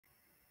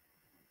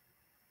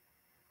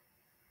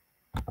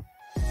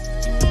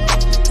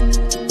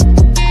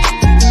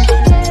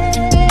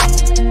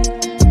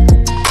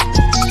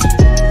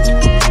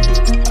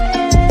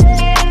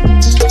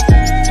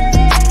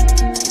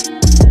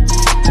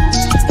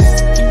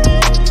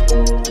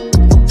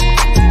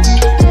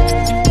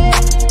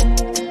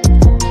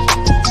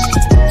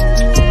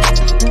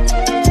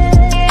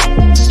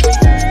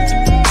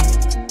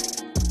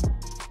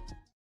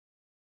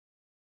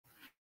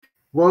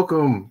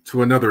Welcome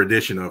to another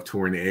edition of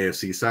Touring the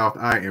AFC South.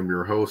 I am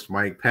your host,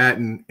 Mike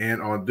Patton,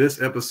 and on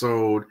this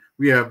episode,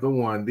 we have the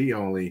one, the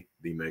only,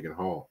 the Megan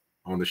Hall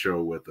on the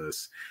show with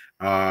us.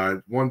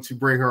 Want to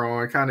bring her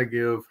on, kind of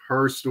give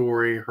her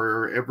story,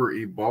 her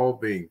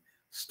ever-evolving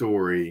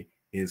story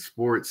in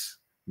sports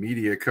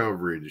media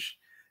coverage.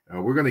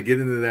 We're going to get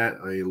into that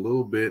a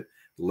little bit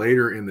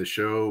later in the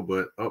show,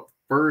 but up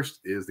first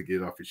is the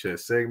Get Off Your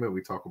Chest segment.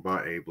 We talk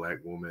about a Black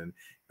woman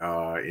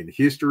in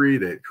history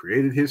that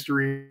created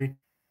history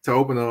to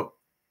open up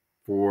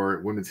for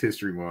Women's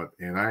History Month.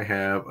 And I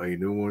have a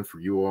new one for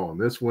you all on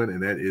this one,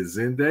 and that is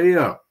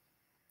Zendaya.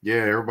 Yeah,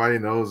 everybody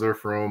knows her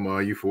from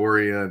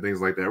Euphoria and things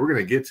like that. We're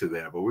going to get to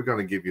that, but we're going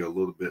to give you a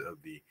little bit of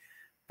the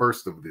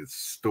first of this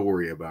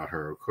story about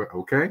her,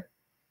 okay?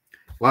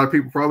 A lot of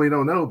people probably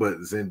don't know, but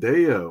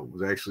Zendaya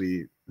was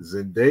actually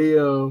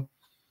Zendaya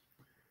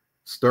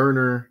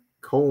Sterner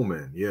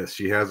Coleman. Yes,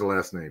 she has a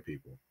last name,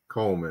 people.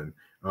 Coleman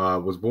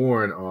was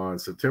born on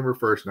September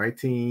 1st,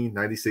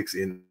 1996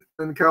 in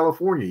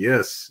California.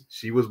 Yes,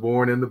 she was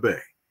born in the Bay.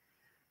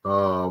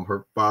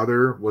 Her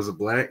father was a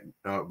black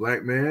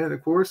man,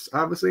 of course,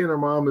 obviously, and her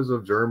mom is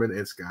of German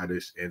and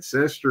Scottish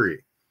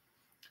ancestry.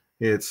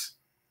 There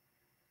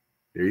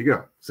you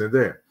go,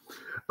 Zendaya.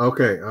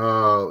 Okay,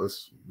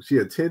 she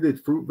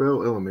attended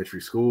Fruitvale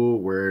Elementary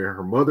School, where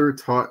her mother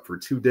taught for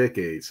 2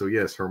 decades. So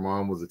yes, her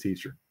mom was a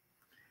teacher.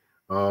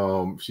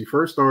 She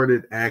first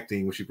started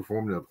acting when she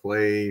performed in a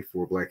play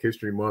for Black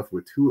History Month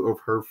with 2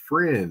 of her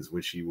friends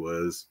when she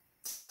was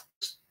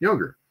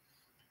younger.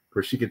 Of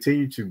course, she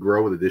continued to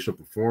grow with additional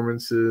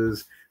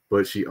performances,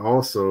 but she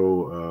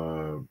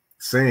also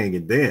sang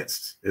and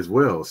danced as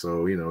well.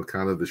 So, you know,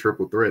 kind of the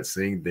triple threat: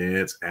 sing,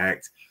 dance,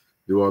 act,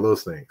 do all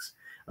those things.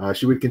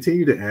 She would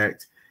continue to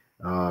act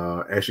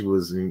as she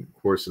was in,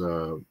 of course,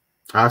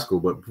 high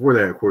school. But before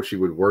that, of course, she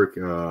would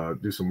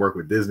do some work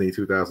with Disney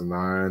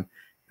 2009,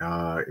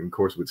 and of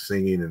course, with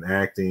singing and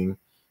acting.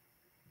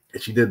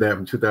 And she did that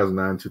from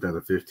 2009 to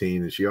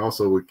 2015. And she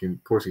also would,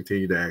 of course,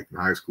 continue to act in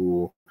high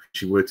school.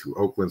 She went to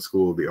Oakland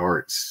School of the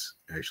Arts,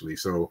 actually.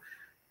 So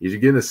you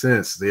get a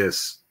sense,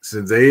 yes,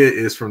 Zendaya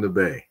is from the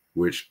Bay,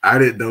 which I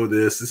didn't know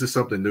this. This is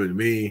something new to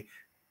me.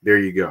 There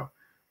you go.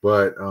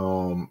 But,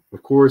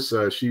 of course,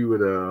 she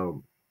would,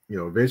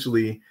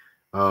 eventually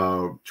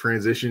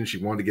transition. She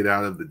wanted to get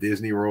out of the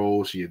Disney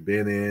role she had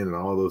been in and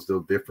all those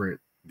different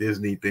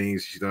Disney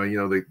things she's done,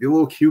 the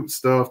little cute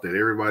stuff that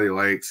everybody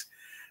likes.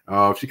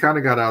 She kind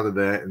of got out of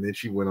that, and then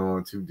she went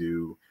on to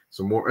do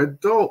some more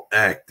adult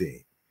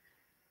acting.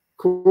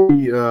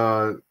 She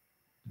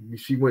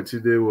went to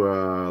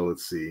do,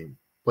 she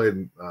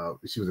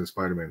was in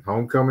Spider-Man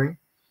Homecoming,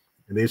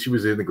 and then she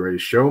was in The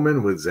Greatest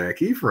Showman with Zac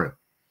Efron.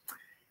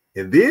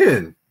 And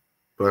then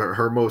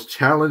her most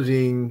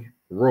challenging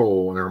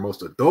role and her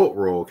most adult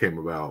role came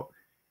about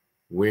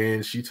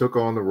when she took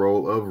on the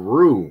role of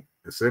Rue,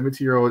 a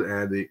 17-year-old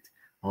addict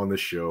on the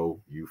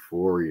show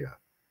Euphoria.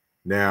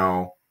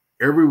 Now,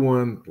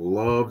 everyone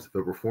loved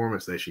the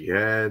performance that she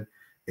had,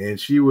 and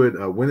she would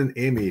win an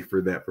Emmy for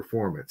that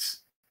performance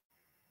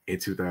in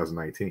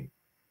 2019.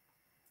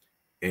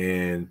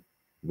 And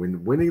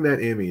when winning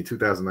that Emmy in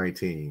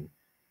 2019,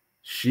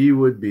 she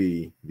would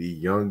be the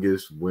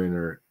youngest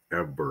winner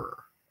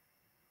ever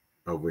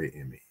of an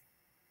Emmy.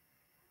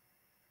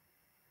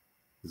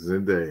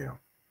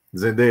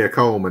 Zendaya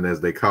Coleman, as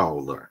they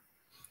call her.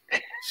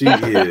 She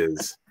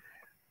is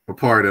a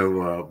part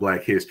of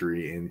Black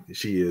history, and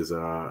she is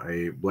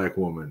a Black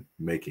woman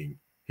making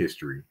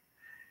history.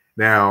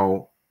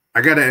 Now, I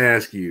got to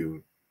ask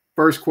you,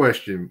 first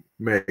question,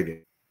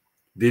 Megan,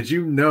 did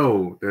you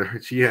know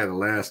that she had a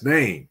last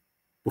name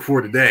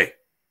before today?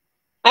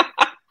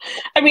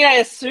 I mean, I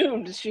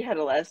assumed she had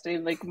a last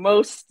name, like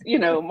most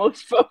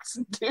folks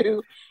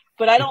do,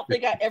 but I don't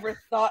think I ever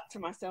thought to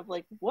myself,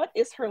 like, what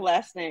is her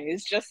last name?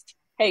 It's just,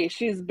 hey,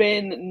 she's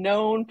been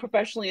known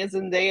professionally as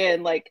Zendaya,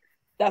 and like,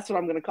 that's what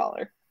I'm going to call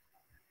her.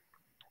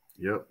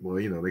 Yep. Well,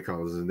 they call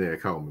her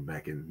Zendaya Coleman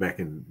back in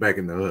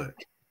the hood.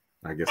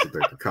 I guess what they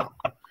could call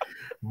her.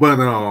 But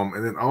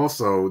and then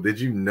also, did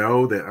you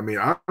know that? I mean,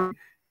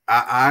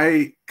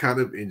 I kind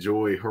of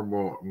enjoy her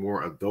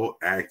more adult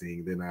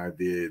acting than I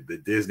did the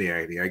Disney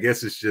acting. I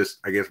guess it's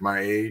just my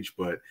age,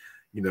 but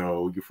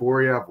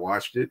Euphoria, I've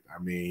watched it. I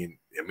mean,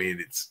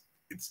 it's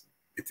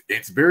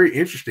very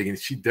interesting, and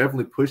she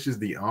definitely pushes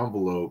the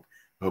envelope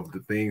of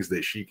the things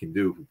that she can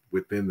do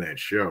within that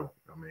show.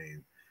 I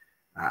mean,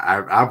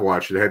 I've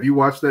watched it. Have you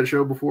watched that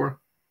show before?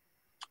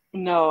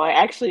 No, I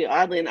actually,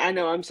 oddly, and I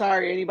know, I'm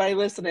sorry, anybody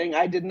listening,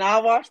 I did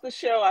not watch the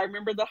show. I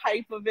remember the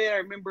hype of it. I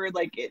remember,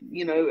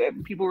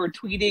 people were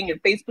tweeting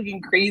and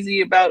Facebooking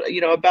crazy about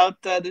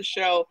the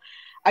show.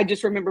 I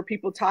just remember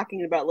people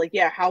talking about,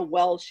 how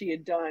well she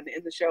had done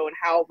in the show and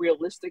how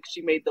realistic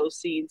she made those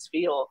scenes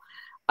feel.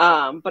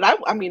 But I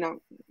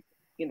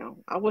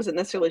wasn't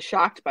necessarily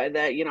shocked by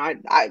that.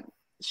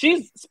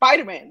 She's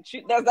Spider-Man.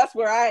 That's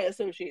where I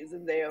associate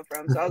Zendaya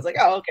from. So I was like,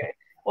 oh, okay.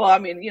 Well, I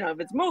mean, if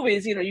it's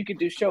movies, you could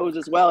do shows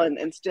as well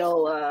and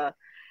still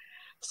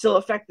still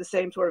affect the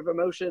same sort of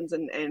emotions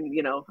and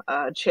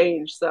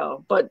change.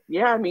 So, but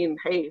yeah, I mean,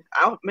 hey,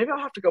 maybe I'll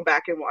have to go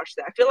back and watch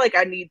that. I feel like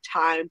I need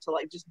time to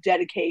like just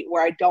dedicate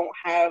where I don't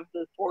have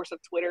the force of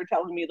Twitter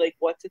telling me like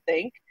what to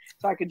think,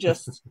 so I could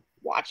just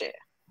watch it.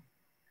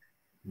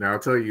 Now I'll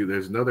tell you,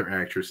 there's another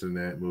actress in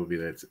that movie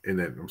that's in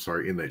that. I'm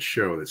sorry, in that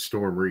show, that's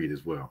Storm Reed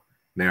as well.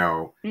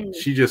 Now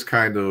she just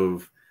kind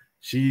of,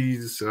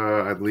 she's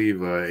I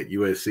believe at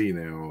USC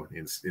now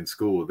in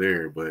school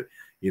there, but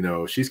you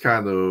know she's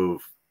kind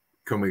of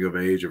coming of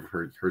age of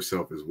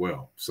herself as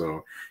well.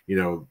 So you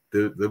know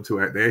them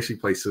two, they actually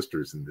play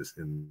sisters in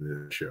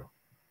the show.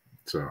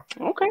 So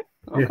okay.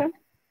 Yeah.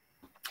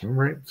 All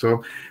right,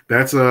 so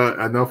that's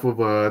enough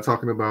of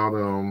talking about.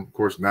 Of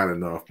course, not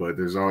enough, but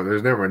there's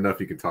never enough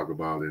you can talk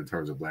about in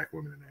terms of Black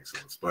women in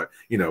excellence. But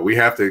you know, we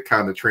have to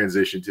kind of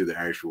transition to the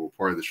actual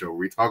part of the show where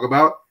we talk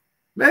about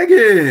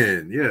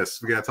Megan.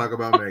 Yes, we got to talk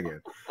about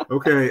Megan.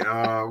 Okay,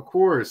 of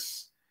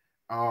course.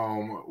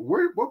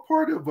 What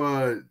part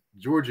of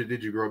Georgia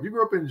did you grow up? You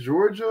grew up in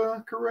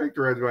Georgia, correct?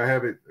 Or do I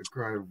have it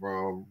kind of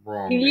wrong?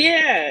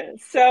 Yeah,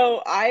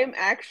 so I'm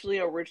actually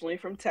originally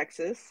from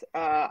Texas.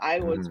 I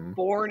was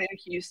born in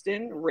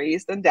Houston,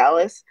 raised in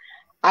Dallas.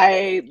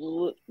 I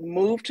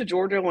moved to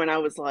Georgia when I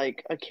was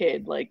like a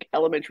kid, like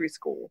elementary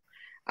school.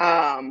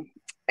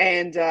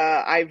 And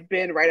I've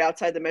been right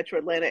outside the Metro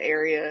Atlanta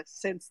area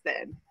since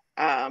then.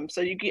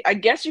 So I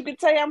guess you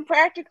could say I'm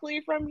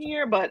practically from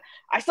here, but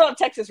I still have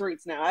Texas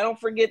roots now. I don't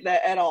forget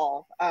that at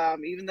all.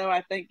 Even though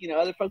I think,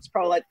 other folks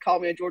probably like to call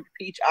me a Georgia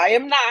peach. I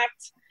am not.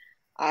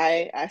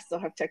 I still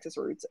have Texas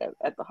roots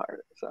at the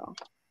heart. So.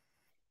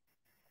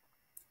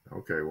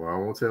 Okay, well, I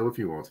won't tell if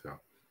you won't tell.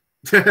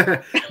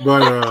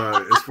 But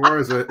as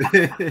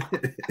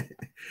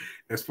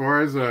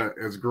far as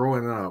as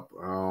growing up,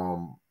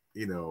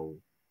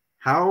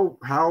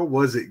 how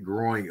was it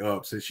growing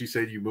up? Since you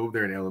said you moved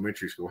there in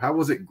elementary school, how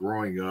was it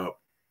growing up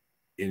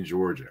in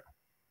Georgia?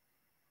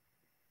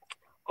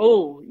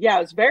 Oh,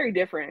 yeah, it's very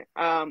different.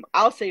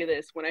 I'll say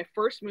this. When I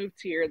first moved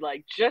here,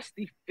 like just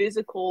the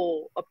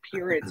physical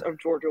appearance of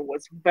Georgia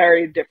was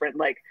very different,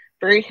 like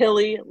very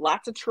hilly,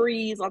 lots of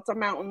trees, lots of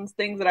mountains,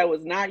 things that I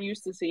was not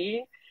used to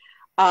seeing.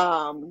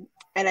 And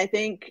I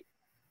think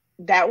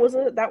that was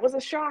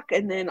a shock.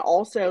 And then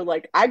also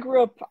like I've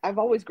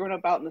always grown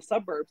up out in the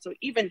suburbs. So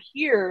even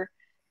here,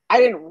 I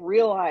didn't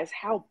realize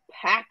how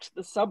packed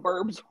the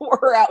suburbs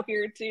were out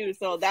here too.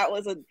 So that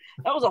was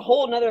a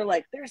whole nother,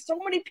 like, there's so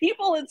many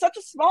people in such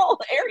a small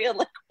area.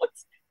 Like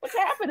what's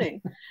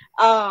happening?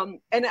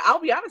 And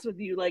I'll be honest with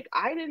you, like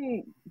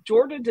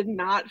Georgia did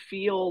not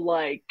feel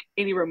like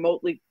any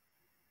remotely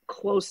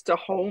close to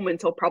home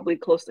until probably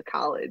close to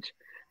college.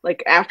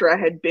 Like after I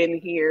had been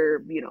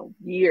here,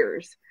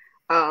 years.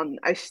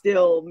 I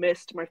still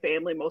missed my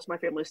family. Most of my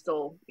family is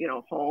still,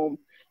 home.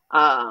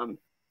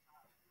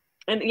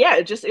 And yeah,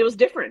 it was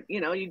different.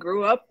 You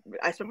grew up,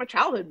 I spent my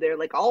childhood there.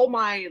 Like all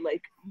my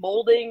like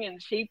molding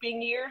and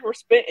shaping years were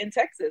spent in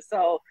Texas.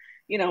 So,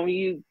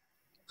 you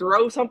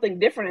throw something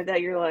different at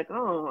that, you're like,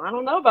 oh, I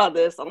don't know about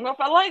this. I don't know if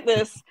I like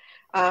this.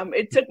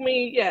 It took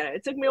me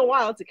a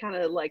while to kind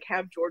of like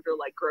have Georgia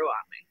like grow on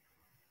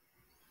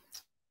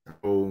me.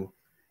 So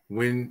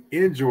when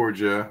in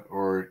Georgia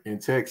or in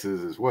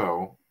Texas as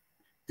well,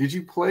 did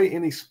you play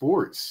any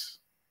sports?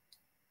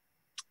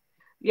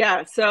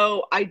 Yeah,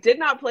 so I did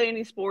not play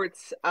any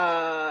sports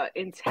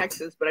in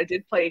Texas, but I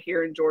did play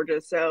here in Georgia.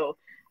 So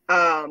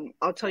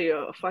I'll tell you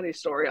a funny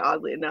story,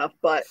 oddly enough.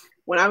 But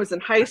when I was in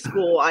high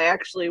school, I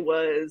actually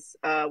was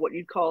what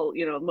you'd call,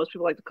 most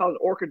people like to call an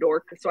orca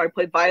dork. So I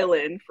played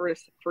violin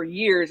for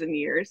years and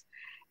years.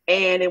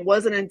 And it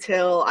wasn't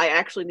until I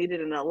actually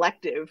needed an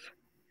elective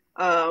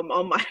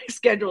on my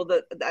schedule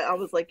that I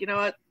was like, you know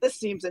what, this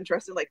seems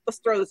interesting. Like, let's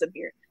throw this in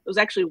here. It was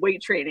actually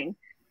weight training.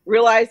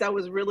 Realized I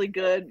was really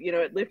good,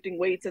 at lifting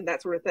weights and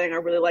that sort of thing. I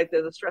really liked it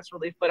as a stress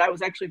relief, but I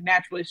was actually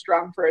naturally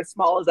strong for as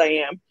small as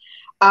I am.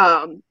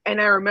 And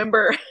I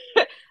remember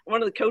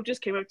one of the coaches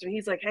came up to me.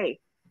 He's like, "Hey,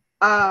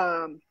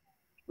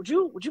 would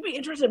you be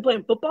interested in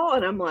playing football?"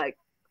 And I'm like,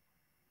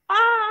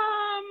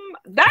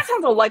 that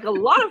sounds like a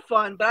lot of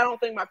fun, but I don't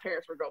think my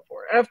parents would go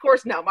for it. And of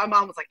course, no, my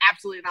mom was like,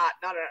 absolutely not.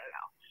 No.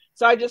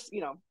 So I just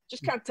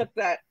kind of took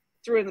that,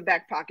 threw it in the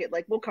back pocket.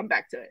 Like, we'll come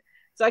back to it.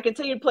 So I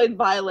continued playing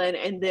violin,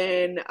 and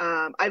then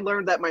I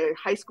learned that my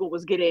high school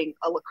was getting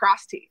a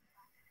lacrosse team.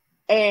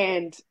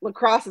 And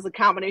lacrosse is a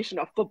combination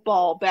of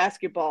football,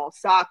 basketball,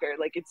 soccer.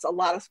 Like, it's a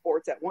lot of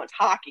sports at once,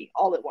 hockey,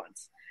 all at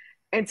once.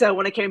 And so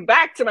when I came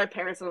back to my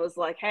parents and was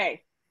like,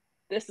 hey,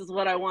 this is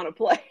what I want to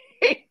play,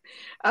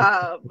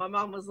 my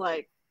mom was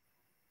like,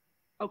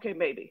 okay,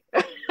 maybe.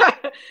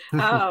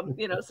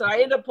 So I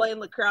ended up playing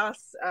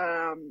lacrosse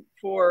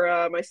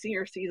for my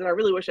senior season. I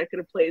really wish I could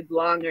have played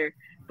longer.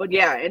 But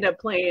yeah, I ended up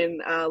playing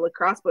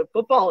lacrosse. But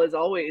football has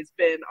always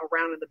been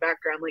around in the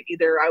background. Like,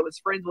 either I was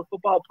friends with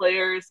football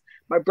players.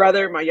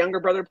 My younger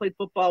brother played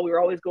football. We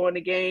were always going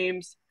to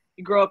games.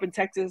 You grow up in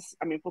Texas.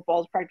 I mean,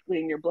 football is practically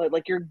in your blood.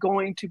 Like, you're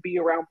going to be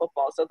around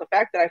football. So the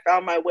fact that I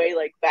found my way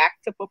like back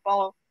to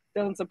football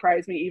doesn't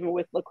surprise me, even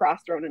with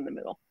lacrosse thrown in the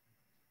middle.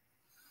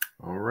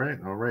 All right,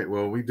 all right.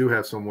 Well, we do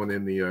have someone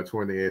in the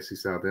touring the AFC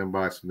South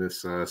inbox.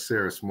 Miss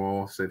Sarah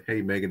Small said,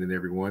 "Hey, Megan and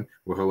everyone.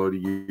 Well, hello to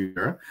you,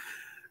 Sarah."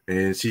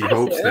 And she Hi,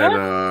 hopes that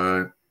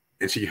Sarah.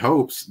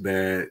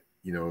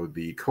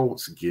 the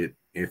Colts get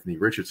Anthony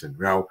Richardson.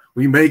 Now,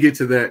 we may get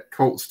to that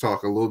Colts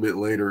talk a little bit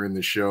later in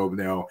the show.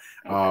 Now,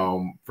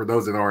 Okay. for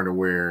those that aren't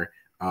aware,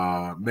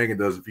 Megan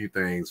does a few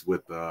things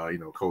with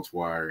Colts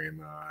Wire,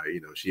 and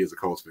she is a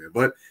Colts fan.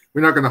 But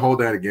we're not going to hold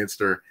that against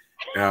her.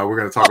 We're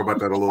going to talk about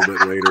that a little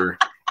bit later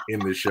in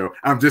the show.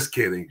 I'm just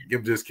kidding.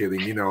 I'm just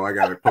kidding. I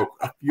got to poke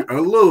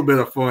a little bit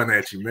of fun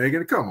at you,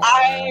 Megan. Come on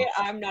now.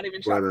 I'm not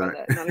even But shocked by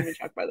that. Not even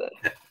shocked by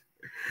that.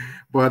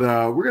 but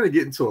we're going to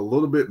get into a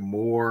little bit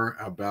more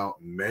about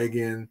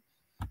Megan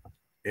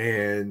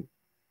and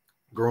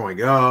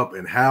growing up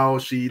and how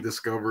she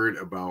discovered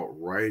about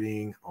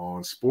writing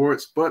on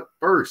sports. But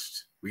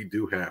first, we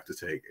do have to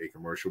take a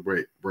commercial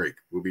break.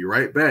 We'll be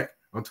right back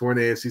on Touring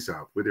the AFC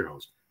South with your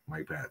host,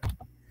 Mike Patton.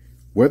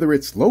 Whether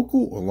it's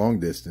local or long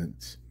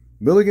distance,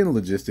 Milligan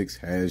Logistics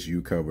has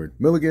you covered.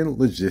 Milligan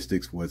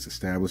Logistics was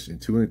established in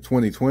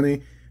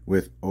 2020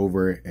 with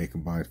over a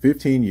combined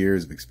 15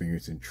 years of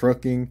experience in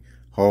trucking,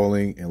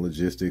 hauling, and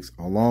logistics,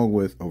 along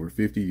with over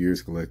 50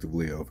 years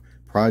collectively of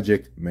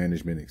project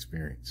management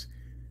experience.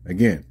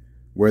 Again,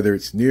 whether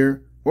it's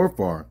near or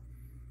far,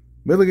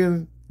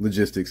 Milligan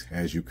Logistics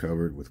has you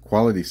covered with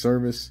quality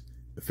service,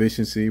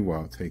 efficiency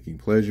while taking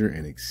pleasure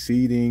in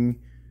exceeding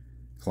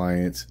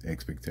clients'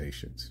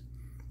 expectations.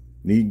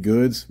 Need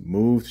goods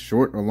moved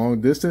short or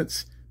long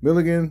distance?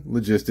 Milligan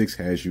Logistics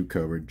has you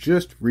covered.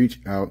 Just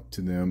reach out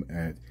to them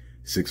at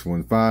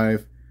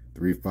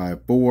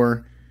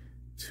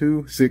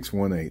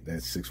 615-354-2618.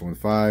 That's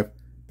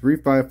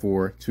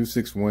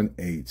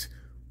 615-354-2618.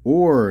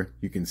 Or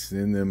you can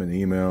send them an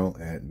email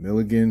at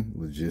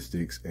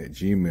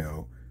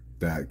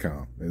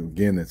milliganlogistics@gmail.com. And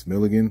again, that's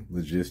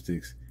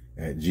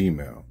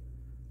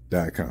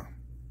milliganlogistics@gmail.com.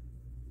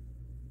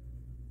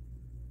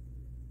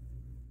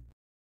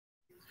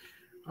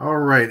 All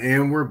right,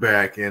 and we're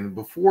back. And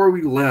before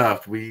we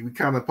left, we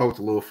kind of poked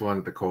a little fun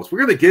at the Colts. We're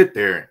going to get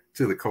there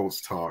to the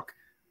Colts talk,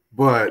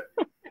 but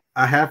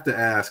I have to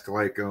ask,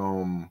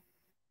 you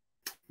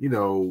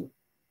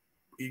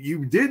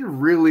didn't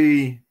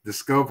really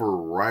discover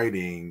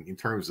writing in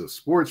terms of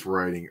sports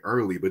writing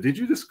early, but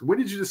when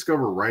did you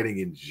discover writing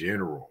in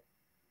general?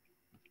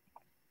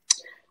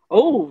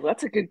 Oh,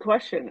 that's a good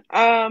question.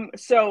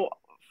 So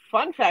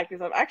fun fact is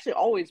I've actually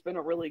always been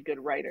a really good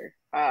writer.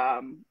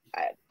 I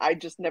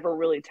just never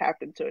really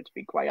tapped into it, to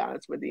be quite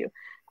honest with you.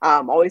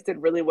 Always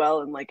did really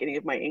well in like any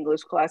of my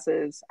English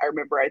classes. I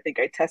remember I think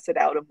I tested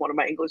out of one of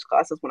my English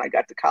classes when I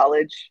got to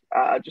college,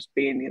 just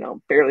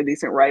being, fairly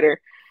decent writer.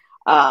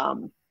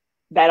 Um,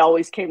 that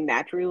always came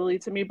naturally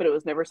to me, but it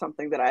was never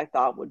something that I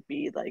thought would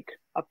be like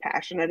a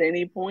passion at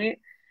any point.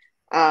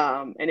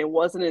 And it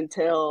wasn't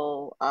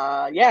until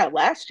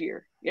last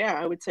year. Yeah,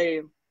 I would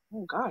say,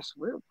 oh gosh,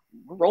 we're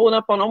rolling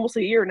up on almost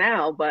a year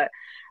now. But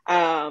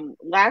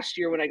last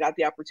year when I got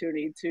the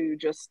opportunity to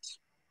just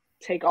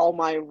take all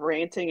my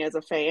ranting as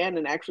a fan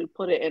and actually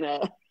put it in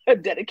a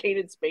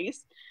dedicated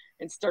space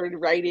and started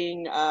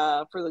writing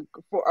for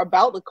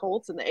about the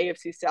Colts and the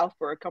AFC South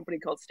for a company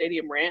called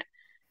Stadium Rant.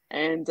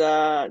 And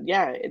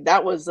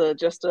that was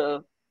just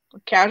a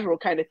casual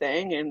kind of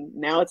thing, and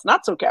now it's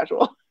not so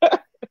casual.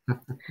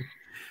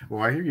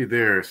 Well, I hear you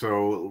there.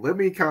 So let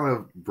me kind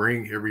of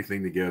bring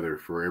everything together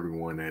for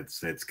everyone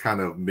that's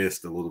kind of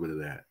missed a little bit of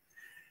that.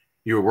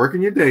 You were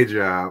working your day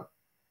job,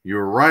 you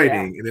were Yeah.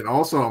 writing, and then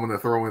also I'm going to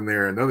throw in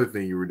there another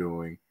thing you were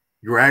doing.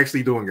 You were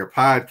actually doing a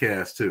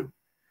podcast too.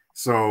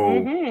 So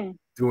Mm-hmm.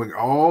 doing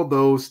all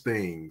those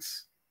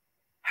things,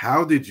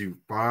 how did you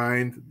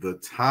find the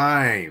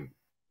time?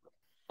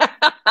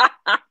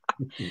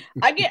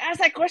 I get asked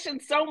that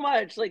question so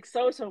much, like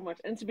so much.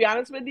 And to be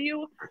honest with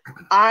you,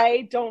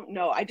 I don't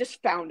know. I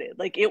just found it.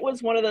 Like it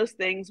was one of those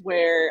things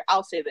where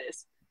I'll say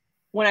this.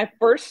 When I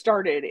first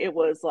started, it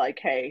was like,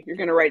 hey, you're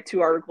going to write 2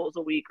 articles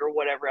a week or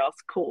whatever else.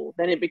 Cool.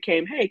 Then it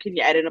became, hey, can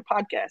you add in a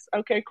podcast?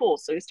 Okay, cool.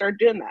 So you started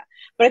doing that.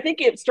 But I think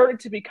it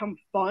started to become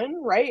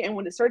fun, right? And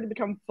when it started to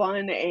become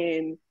fun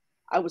and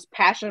I was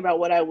passionate about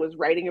what I was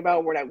writing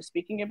about, what I was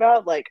speaking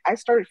about, like I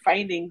started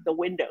finding the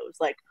windows.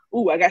 Like,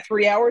 ooh, I got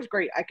 3 hours.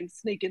 Great. I can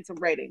sneak in some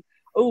writing.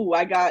 Oh,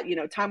 I got,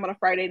 time on a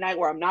Friday night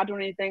where I'm not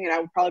doing anything and I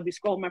would probably be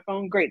scrolling my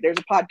phone. Great. There's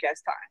a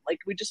podcast time. Like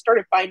we just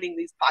started finding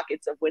these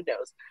pockets of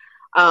windows.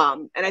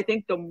 And I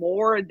think the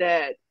more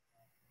that,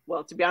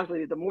 well, to be honest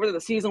with you, the more that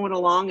the season went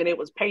along and it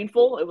was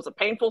painful, it was a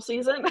painful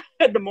season,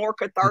 the more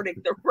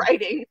cathartic the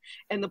writing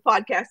and the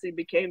podcasting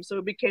became. So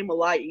it became a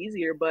lot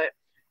easier. But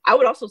I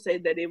would also say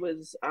that it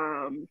was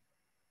a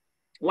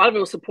lot of it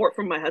was support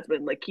from my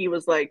husband. Like he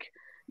was like,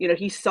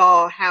 he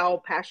saw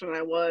how passionate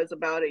I was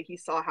about it. He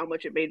saw how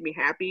much it made me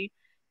happy.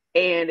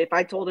 And if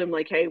I told him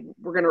like, hey,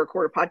 we're going to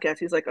record a podcast,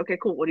 he's like, okay,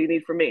 cool. What do you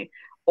need from me?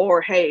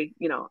 Or, hey,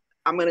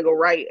 I'm going to go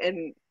write.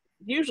 And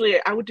usually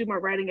I would do my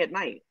writing at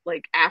night,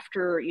 like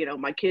after,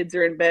 my kids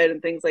are in bed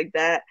and things like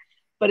that.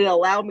 But it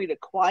allowed me to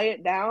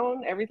quiet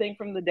down everything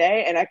from the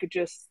day and I could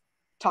just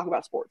talk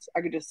about sports.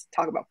 I could just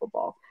talk about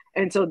football.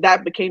 And so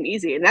that became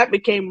easy. And that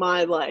became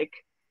my like,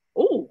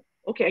 oh,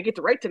 okay, I get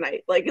to write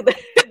tonight. Like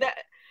that,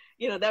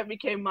 that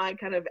became my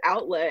kind of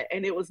outlet.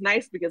 And it was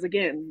nice because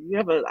again,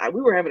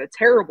 we were having a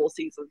terrible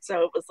season.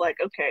 So it was like,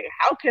 okay,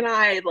 how can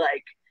I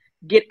like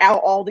get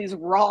out all these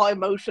raw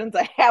emotions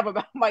I have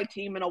about my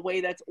team in a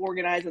way that's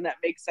organized and that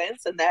makes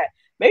sense and that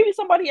maybe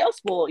somebody else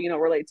will,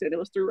 relate to it. It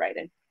was through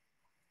writing.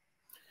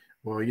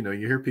 Well, you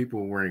hear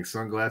people wearing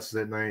sunglasses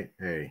at night.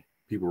 Hey,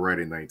 people write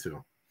at night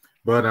too.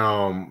 But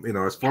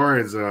as far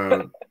as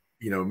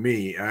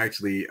me, I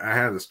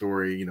had a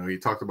story. You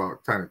talked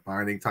about kind of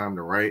finding time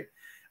to write.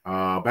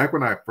 Back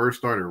when I first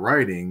started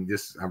writing,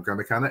 I'm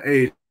gonna kind of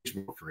age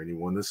for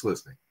anyone that's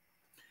listening.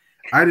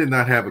 I did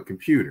not have a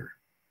computer,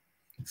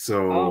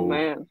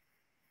 so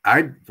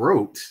I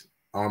wrote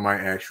on my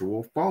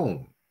actual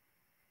phone.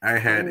 I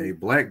had a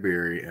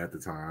BlackBerry at the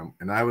time,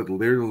 and I would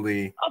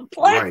literally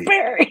write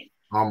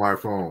on my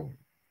phone.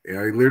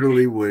 I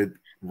literally would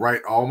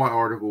write all my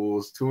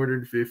articles,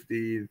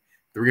 250,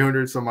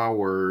 300 some odd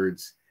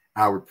words.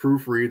 I would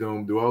proofread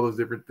them, do all those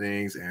different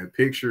things, and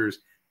pictures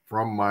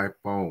from my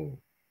phone.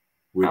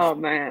 Which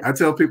I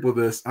tell people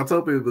this.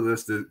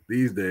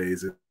 These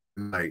days.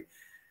 Like,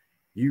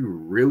 you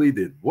really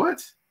did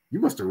what? You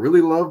must have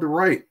really loved to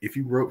write if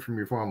you wrote from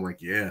your phone. I'm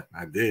like, yeah,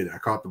 I did. I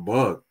caught the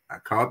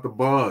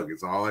bug.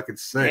 Is all I could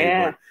say.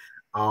 Yeah.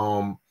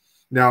 But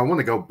now I want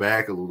to go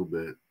back a little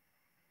bit.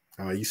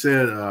 You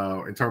said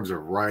in terms of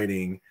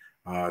writing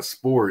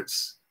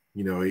sports,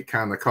 it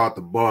kind of caught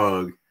the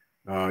bug.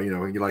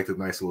 You liked a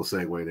nice little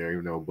segue there,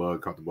 even though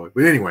bug caught the bug.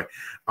 But anyway,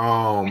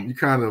 you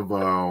kind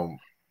of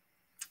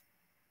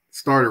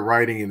started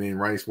writing and then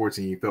writing sports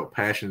and you felt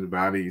passionate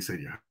about it. You said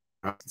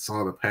I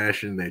saw the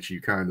passion that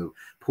you kind of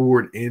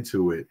poured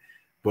into it.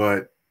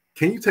 But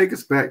can you take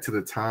us back to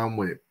the time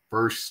when it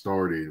first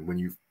started, when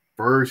you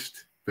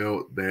first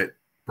felt that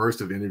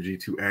burst of energy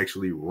to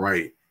actually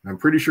write? And I'm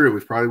pretty sure it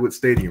was probably with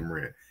Stadium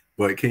Rant,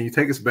 but can you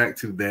take us back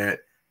to that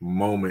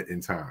moment in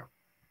time?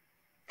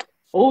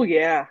 Oh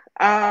yeah.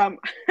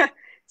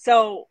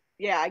 So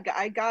yeah, I think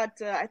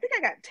I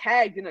got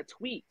tagged in a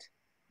tweet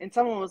and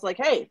someone was like,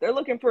 hey, they're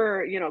looking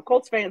for,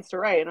 Colts fans to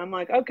write. And I'm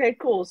like, okay,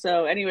 cool.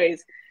 So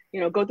anyways,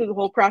 go through the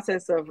whole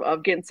process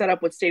of getting set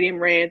up with Stadium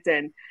Rant.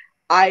 And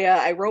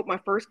I wrote my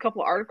first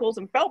couple articles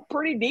and felt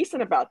pretty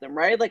decent about them,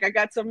 right? Like I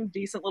got some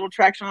decent little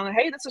traction on it.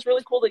 Hey, this is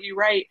really cool that you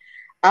write.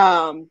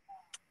 And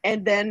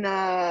then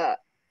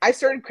I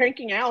started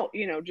cranking out,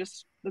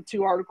 just the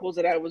 2 articles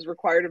that I was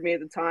required of me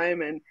at the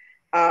time.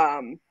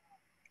 And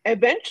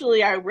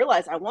eventually I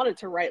realized I wanted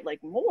to write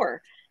like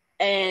more.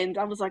 And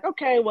I was like,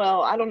 okay,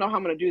 well, I don't know how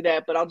I'm going to do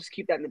that, but I'll just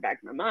keep that in the back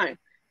of my mind.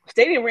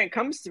 Stadium Rant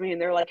comes to me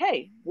and they're like,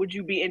 hey, would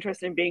you be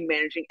interested in being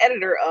managing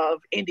editor of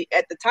Indie,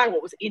 at the time,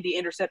 what was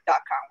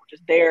IndieIntercept.com, which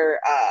is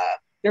their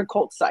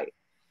Colts site.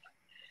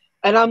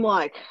 And I'm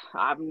like,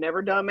 I've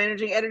never done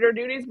managing editor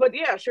duties, but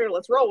yeah, sure,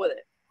 let's roll with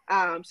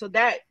it. So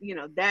that,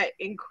 that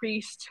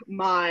increased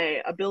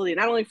my ability,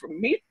 not only for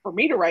me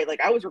to write,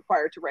 like I was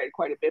required to write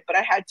quite a bit, but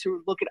I had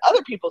to look at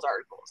other people's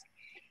articles.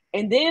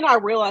 And then I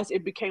realized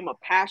it became a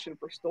passion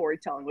for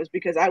storytelling, was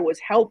because I was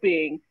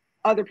helping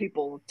other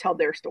people tell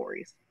their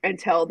stories and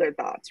tell their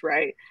thoughts,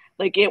 right?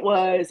 Like it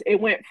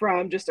went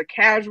from just a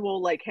casual,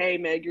 like, hey,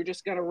 Meg, you're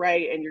just going to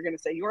write and you're going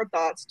to say your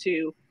thoughts,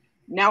 to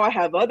now I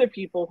have other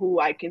people who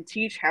I can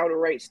teach how to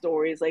write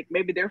stories. Like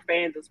maybe they're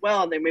fans as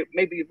well. And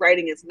maybe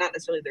writing is not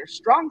necessarily their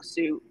strong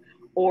suit,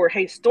 or,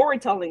 hey,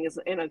 storytelling is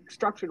in a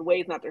structured way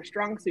is not their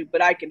strong suit,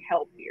 but I can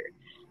help here.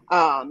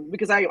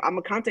 Because I'm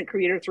a content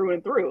creator through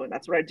and through, and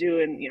that's what I do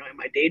in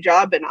my day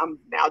job, and I'm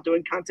now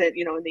doing content,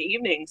 in the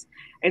evenings.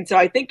 And so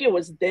I think it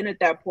was then at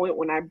that point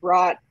when I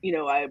brought,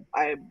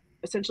 I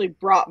essentially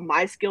brought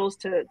my skills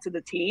to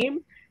the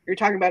team. You're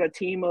talking about a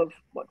team of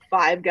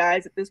 5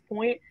 guys at this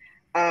point,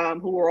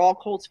 who were all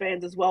Colts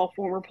fans as well,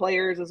 former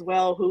players as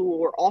well, who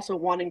were also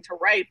wanting to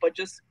write, but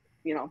just,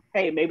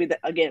 hey, maybe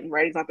again,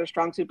 writing's not their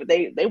strong suit, but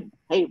hey,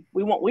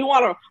 we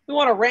want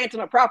to rant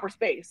in a proper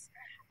space.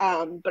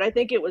 But I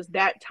think it was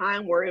that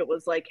time where it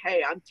was like,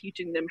 hey, I'm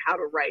teaching them how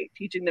to write,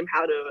 teaching them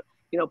how to,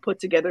 put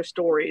together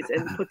stories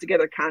and put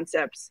together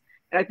concepts.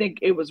 And I think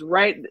it was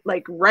right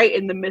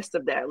in the midst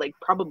of that, like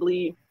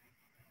probably,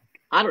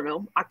 I don't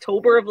know,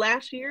 October of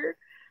last year,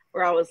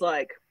 where I was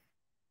like,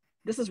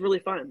 this is really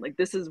fun. Like,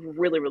 this is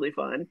really, really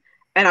fun.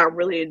 And I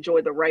really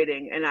enjoyed the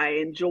writing. And I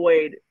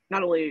enjoyed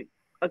not only,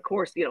 of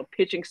course,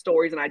 pitching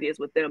stories and ideas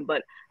with them,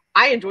 but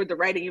I enjoyed the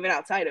writing even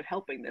outside of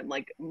helping them.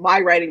 Like my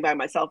writing by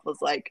myself was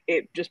like,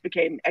 it just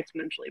became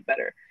exponentially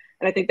better.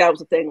 And I think that was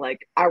the thing.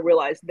 Like I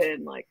realized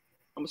then, like,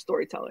 I'm a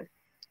storyteller.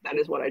 That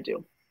is what I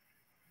do.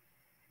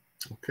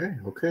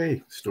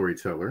 Okay.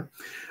 Storyteller.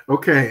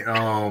 Okay.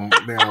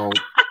 Now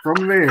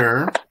from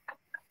there,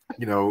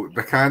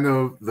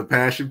 the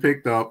passion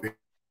picked up.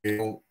 I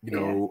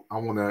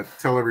want to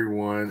tell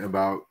everyone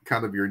about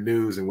kind of your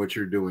news and what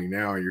you're doing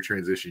now and your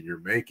transition you're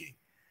making.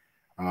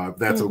 If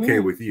that's okay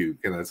with you,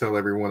 can I tell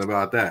everyone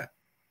about that?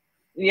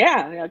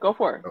 Yeah, go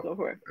for it. Go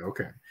for it.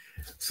 Okay.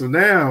 So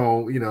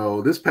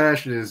now, this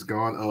passion has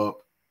gone up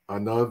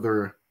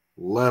another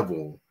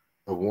level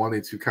of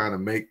wanting to kind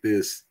of make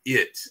this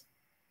it,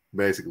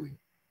 basically.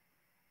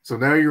 So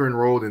now you're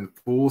enrolled in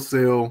Full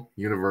Sail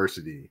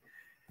University.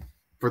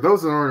 For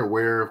those that aren't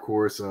aware, of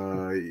course,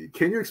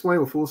 can you explain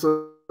what Full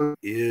Sail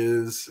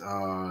is,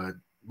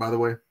 by the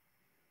way?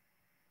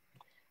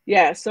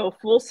 Yeah, so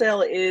Full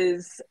Sail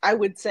is, I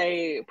would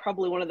say,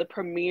 probably one of the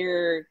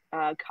premier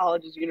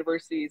colleges,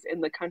 universities in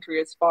the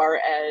country as far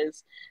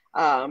as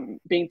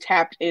being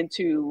tapped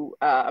into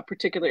a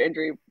particular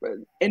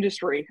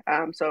industry.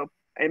 So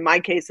in my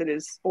case, it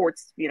is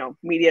sports,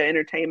 media,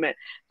 entertainment.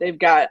 They've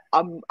got,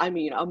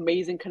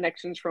 amazing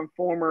connections from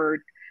former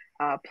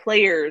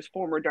players,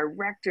 former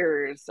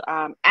directors,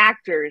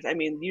 actors. I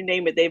mean, you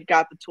name it, they've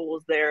got the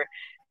tools there,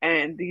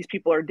 and these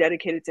people are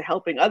dedicated to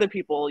helping other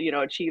people,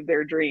 achieve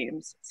their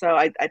dreams. So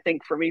I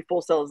think for me,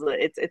 Full Sail is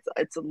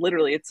it's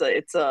literally it's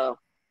a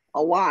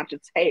launch.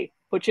 It's, hey,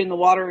 put you in the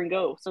water and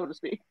go, so to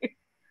speak.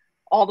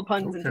 All the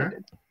puns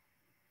intended.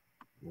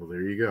 Well,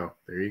 there you go.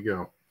 There you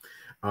go.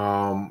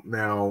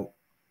 Now,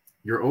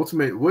 your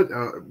ultimate,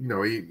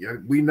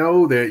 we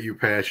know that you're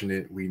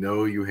passionate. We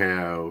know you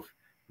have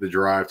the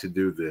drive to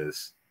do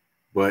this.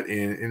 But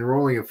in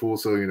enrolling in Full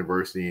Sail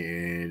University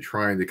and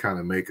trying to kind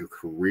of make a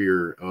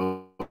career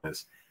of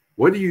this,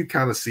 what do you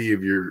kind of see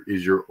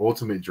is your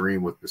ultimate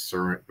dream with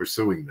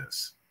pursuing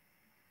this?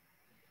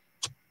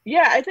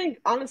 Yeah, I think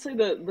honestly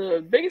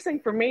the biggest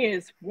thing for me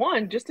is,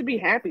 one, just to be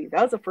happy.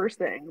 That was the first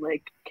thing.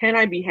 Like, can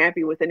I be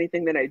happy with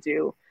anything that I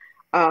do?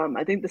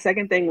 I think the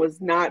second thing was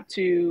not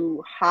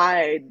to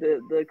hide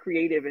the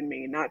creative in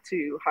me, not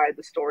to hide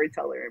the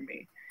storyteller in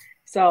me.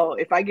 So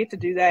if I get to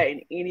do that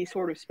in any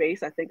sort of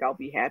space, I think I'll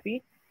be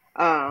happy.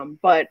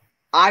 But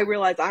I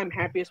realize I'm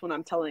happiest when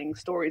I'm telling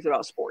stories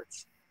about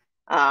sports,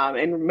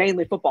 and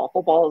mainly football.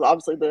 Football is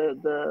obviously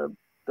the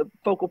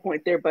focal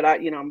point there. But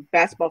I'm a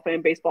basketball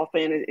fan, baseball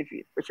fan.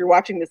 If you're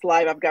watching this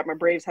live, I've got my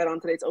Braves hat on.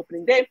 Today's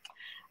opening day.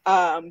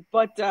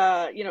 But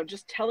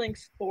just telling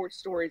sports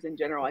stories in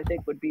general, I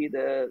think would be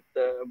the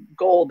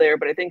goal there.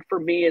 But I think for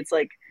me, it's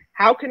like,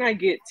 how can I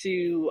get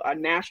to a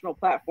national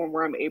platform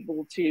where I'm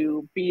able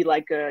to be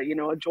like a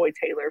Joy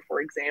Taylor,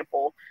 for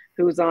example,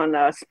 who's on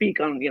Speak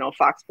on,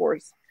 Fox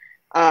Sports,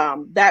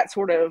 that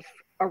sort of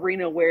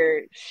arena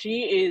where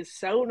she is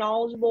so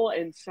knowledgeable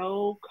and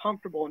so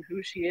comfortable in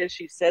who she is.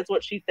 She says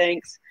what she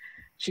thinks.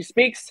 She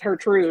speaks her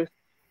truth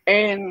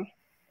and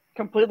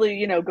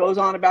completely, goes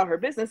on about her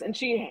business, and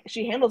she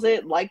handles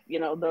it like,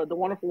 the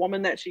wonderful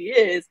woman that she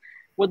is.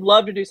 Would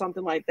love to do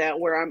something like that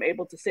where I'm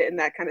able to sit in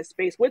that kind of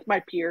space with my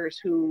peers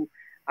who,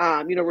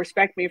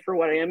 respect me for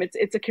what I am.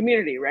 It's a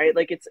community, right?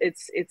 Like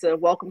it's a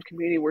welcome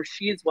community where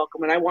she is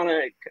welcome, and I want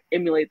to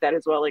emulate that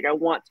as well. Like, I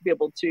want to be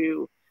able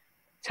to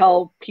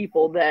tell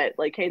people that,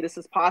 like, hey, this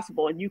is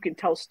possible, and you can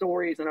tell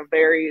stories in a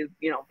very,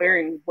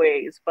 varying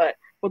ways, but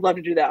would love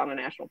to do that on a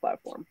national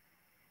platform.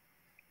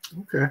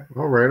 Okay.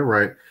 All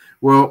right.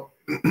 Well,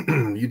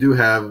 you do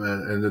have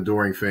an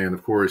adoring fan,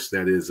 of course,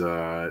 that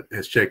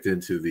has checked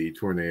into the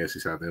Touring the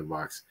AFC South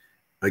inbox.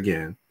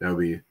 Again, that would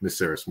be Miss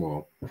Sarah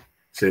Small.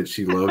 Said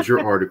she loves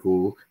your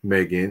article,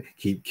 Megan.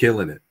 Keep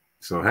killing it.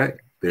 So, hey,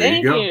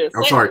 Thank you go. you.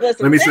 I'm sorry.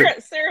 Listen, let me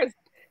Sarah's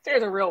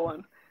a real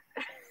one.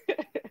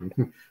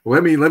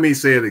 let me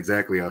say it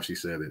exactly how she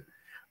said it.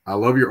 I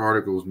love your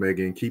articles,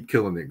 Megan. Keep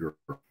killing it, girl.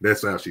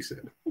 That's how she said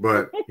it.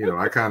 But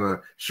I kind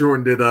of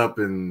shortened it up,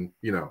 and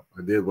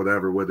I did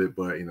whatever with it.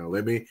 But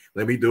let me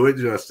do it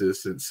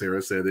justice, since Sarah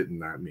said it and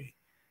not me.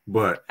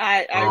 But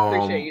I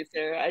appreciate you,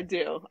 Sarah. I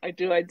do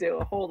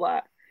a whole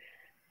lot.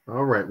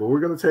 All right. Well,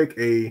 we're gonna take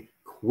a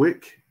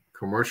quick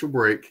commercial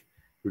break.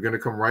 We're gonna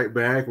come right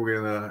back.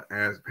 We're gonna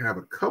have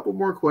a couple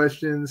more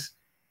questions,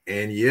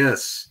 and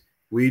yes,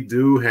 we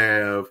do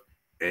have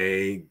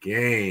a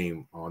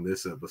game on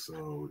this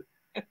episode.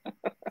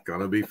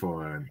 Gonna be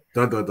fun.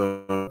 Dun, dun,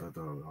 dun, dun,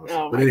 dun.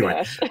 Oh, but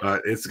anyway,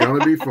 it's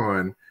gonna be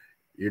fun.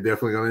 You're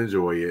definitely gonna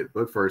enjoy it.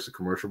 But first, a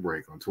commercial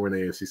break on Touring the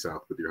AFC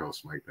South with your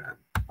host, Mike Patton.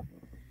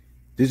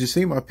 Did you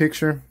see my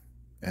picture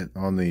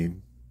on the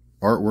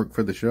artwork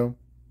for the show?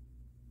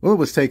 Well, it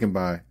was taken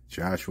by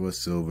Joshua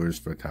Silver's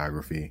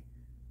Photography.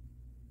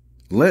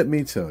 Let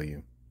me tell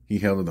you, he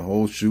handled the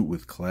whole shoot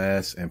with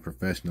class and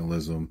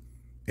professionalism,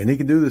 and he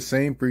can do the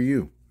same for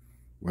you.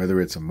 Whether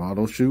it's a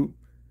model shoot,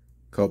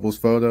 couples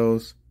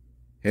photos,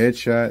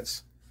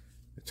 headshots,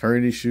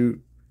 maternity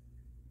shoot,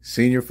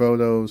 senior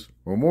photos,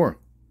 or more,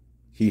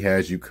 he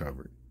has you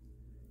covered.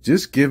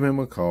 Just give him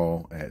a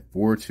call at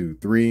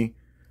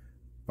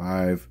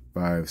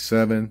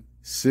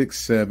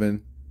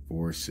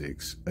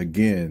 423-557-6746.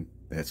 Again,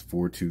 that's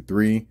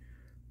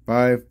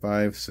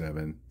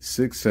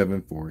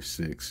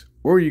 423-557-6746.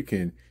 Or you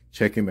can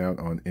check him out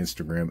on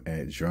Instagram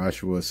at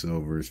Joshua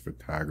Silver's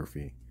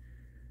Photography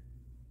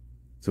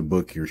to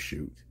book your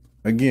shoot.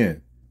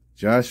 Again,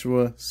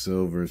 Joshua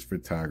Silver's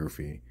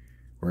Photography,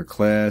 where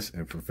class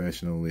and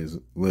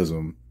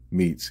professionalism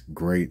meets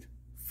great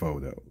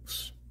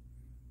photos.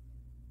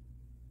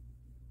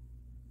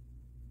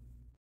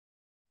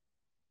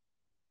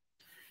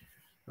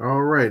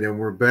 All right, and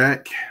we're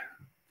back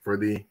for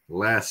the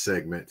last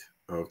segment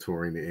of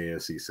Touring the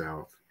AFC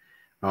South.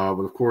 but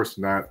of course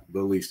not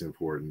the least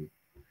important.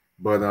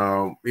 But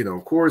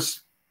of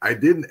course, I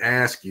didn't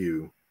ask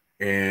you,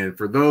 and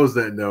for those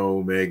that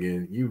know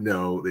Megan, you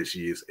know that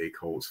she is a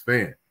Colts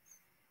fan.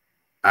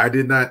 I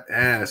did not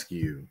ask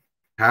you,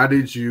 how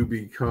did you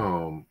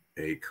become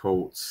a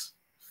Colts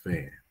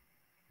fan?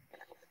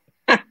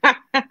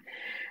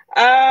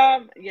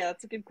 Yeah,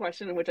 that's a good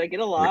question, in which I get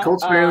a The lot.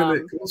 Colts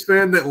fan, Colts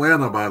fan in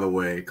Atlanta, by the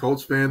way.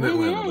 Colts fan in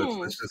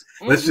Atlanta.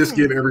 Let's just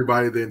give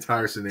everybody the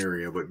entire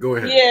scenario. But go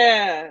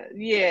ahead.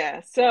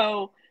 Yeah.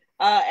 So,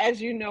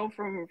 as you know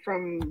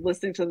from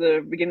listening to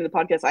the beginning of the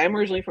podcast, I am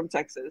originally from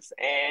Texas,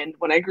 and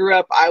when I grew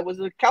up, I was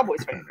a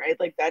Cowboys fan. Right,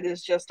 like that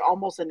is just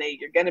almost innate.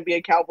 You're going to be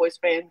a Cowboys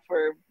fan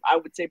for, I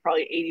would say,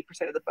 probably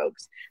 80% of the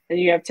folks. Then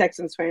you have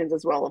Texans fans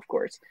as well, of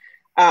course.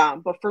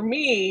 But for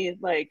me,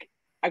 like,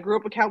 I grew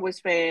up a Cowboys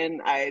fan.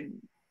 I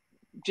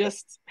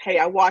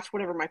watched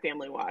whatever my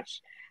family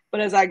watched. But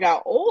as I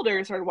got older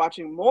and started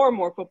watching more and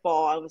more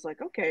football, I was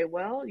like, okay,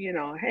 well,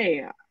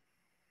 hey,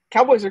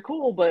 Cowboys are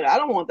cool, but I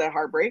don't want that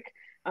heartbreak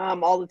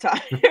all the time.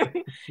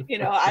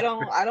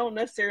 I don't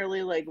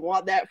necessarily like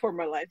want that for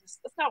my life.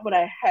 That's not what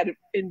I had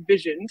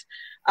envisioned.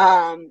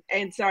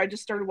 And so I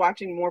just started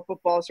watching more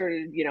football,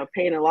 started,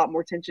 paying a lot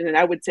more attention. And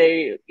I would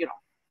say,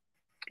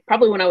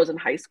 probably when I was in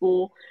high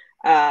school,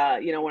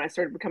 when I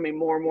started becoming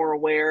more and more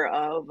aware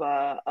of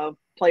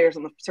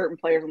certain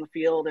players on the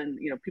field, and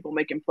people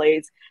making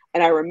plays.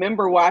 And I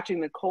remember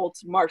watching the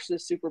Colts march to the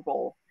Super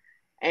Bowl,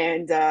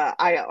 and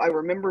I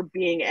remember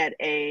being at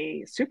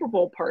a Super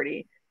Bowl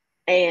party,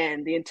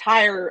 and the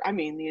entire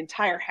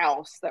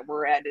house that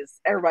we're at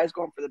is everybody's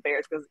going for the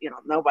Bears because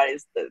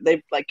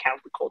they've like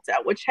counted the Colts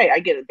out. Which, hey, I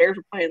get it. Bears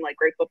were playing like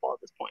great football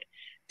at this point,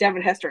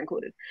 Devin Hester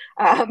included.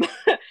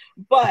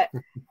 But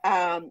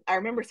I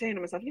remember saying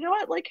to myself, you know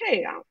what? Like,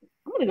 hey, I'm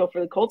going to go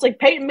for the Colts. Like,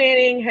 Peyton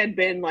Manning had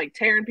been like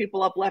tearing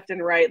people up left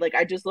and right. Like,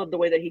 I just love the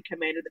way that he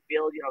commanded the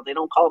field. They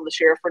don't call him the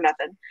sheriff for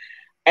nothing.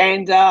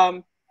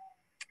 And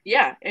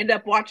end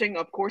up watching,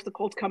 of course, the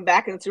Colts come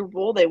back in the Super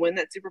Bowl. They win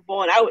that Super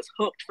Bowl, and I was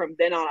hooked from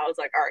then on. I was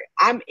like, all right,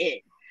 I'm in.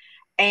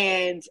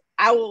 And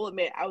I will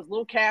admit, I was a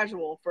little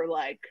casual for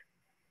like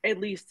at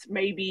least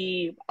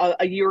maybe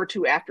a year or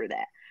two after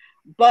that.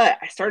 But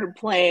I started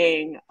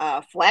playing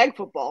flag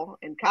football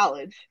in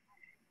college,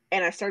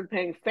 and I started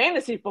playing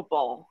fantasy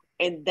football.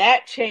 And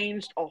that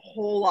changed a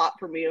whole lot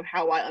for me of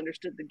how I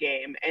understood the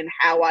game and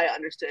how I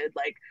understood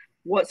like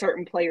what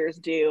certain players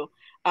do.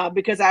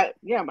 Because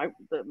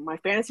my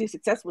fantasy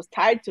success was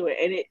tied to it,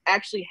 and it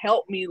actually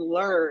helped me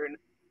learn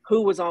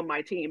who was on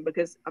my team.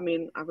 Because I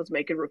was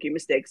making rookie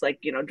mistakes,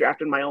 like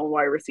drafting my own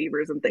wide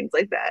receivers and things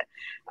like that.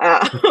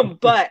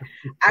 But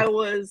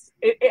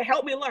it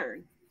helped me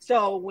learn.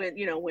 So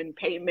when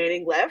Peyton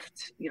Manning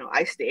left,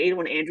 I stayed.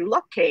 When Andrew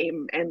Luck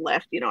came and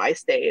left, I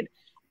stayed.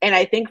 And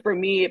I think for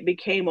me, it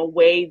became a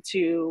way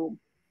to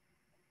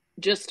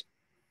just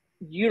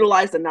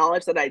utilize the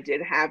knowledge that I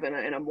did have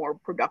in a more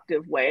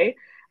productive way,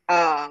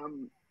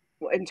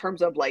 in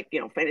terms of like,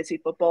 fantasy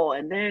football.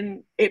 And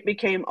then it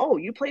became, oh,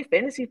 you play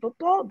fantasy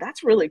football?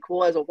 That's really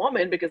cool as a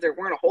woman, because there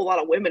weren't a whole lot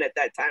of women at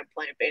that time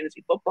playing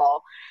fantasy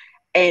football.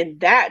 And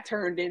that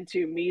turned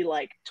into me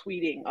like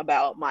tweeting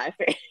about my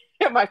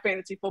my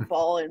fantasy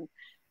football, and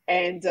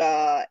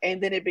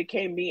then it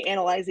became me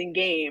analyzing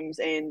games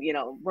and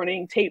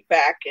running tape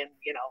back,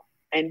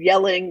 and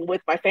yelling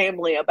with my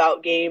family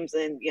about games,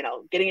 and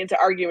getting into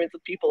arguments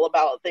with people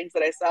about things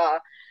that I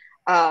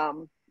saw.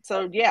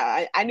 So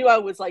yeah, I knew I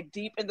was like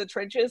deep in the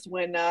trenches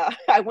when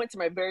I went to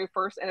my very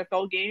first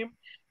NFL game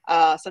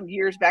some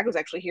years back. It was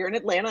actually here in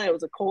Atlanta. It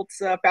was a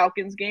Colts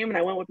Falcons game, and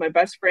I went with my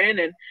best friend.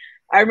 And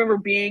I remember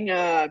being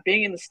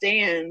in the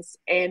stands,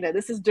 and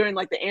this is during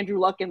like the Andrew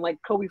Luck and like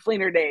Kobe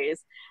Fleener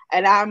days,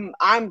 and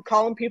I'm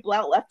calling people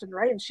out left and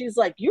right, and she's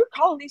like, "You're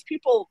calling these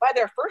people by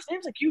their first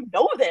names like you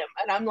know them,"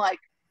 and I'm like,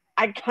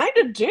 "I kind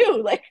of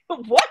do." Like,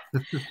 what?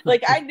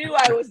 Like, I knew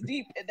I was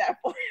deep at that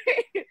point.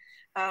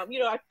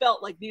 I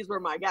felt like these were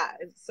my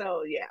guys.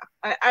 So yeah,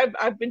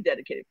 I've been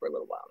dedicated for a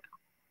little while now.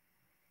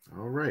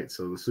 All right,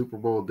 so the Super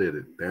Bowl did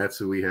it. That's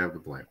who we have to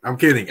blame. I'm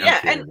kidding. Yeah,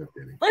 I'm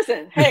kidding.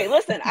 Listen.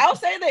 I'll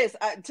say this.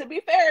 To be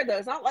fair, though,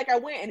 it's not like I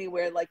went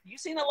anywhere. Like,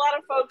 you've seen a lot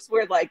of folks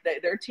where like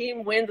their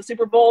team wins the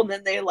Super Bowl and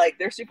then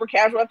they're super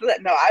casual after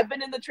that. No, I've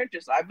been in the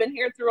trenches. So I've been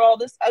here through all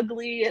this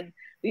ugly and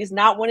these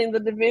not winning the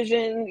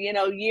division,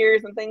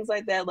 years and things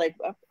like that. Like,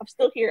 I'm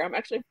still here. I'm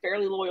actually a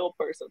fairly loyal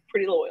person,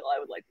 pretty loyal, I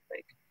would like to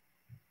think.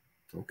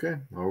 Okay.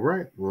 All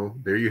right. Well,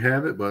 there you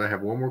have it. But I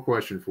have one more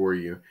question for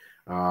you.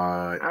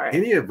 Right.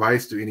 Any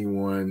advice to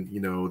anyone,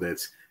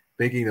 that's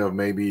thinking of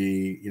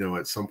maybe,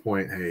 at some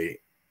point, hey,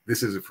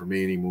 this isn't for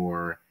me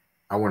anymore.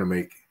 I want to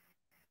make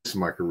this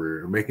my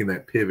career, or making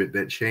that pivot,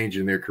 that change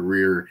in their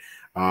career,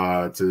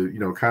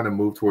 to, kind of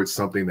move towards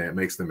something that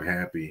makes them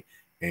happy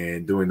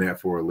and doing that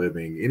for a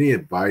living. Any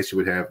advice you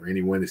would have for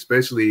anyone,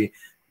 especially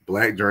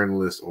Black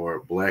journalists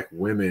or Black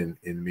women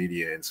in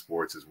media and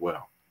sports as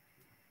well?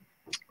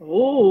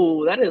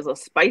 Oh, that is a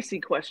spicy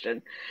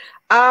question.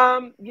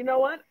 You know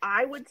what?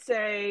 I would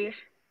say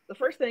the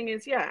first thing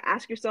is,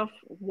 ask yourself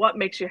what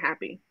makes you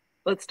happy.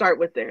 Let's start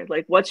with there.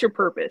 Like, what's your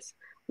purpose?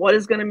 What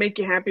is going to make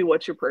you happy?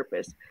 What's your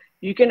purpose?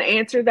 You can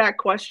answer that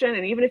question.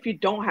 And even if you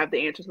don't have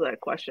the answer to that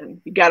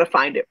question, you got to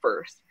find it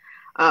first.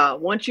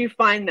 Once you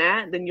find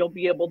that, then you'll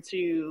be able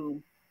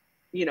to,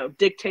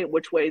 dictate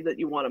which way that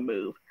you want to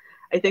move.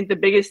 I think the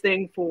biggest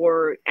thing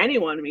for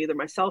anyone, either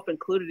myself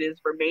included,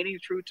 is remaining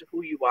true to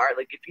who you are.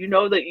 Like, if you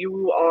know that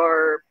you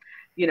are,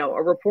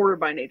 a reporter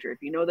by nature,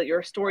 if you know that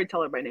you're a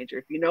storyteller by nature,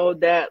 if you know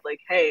that,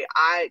 like, hey,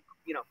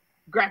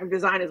 graphic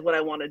design is what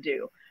I want to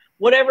do,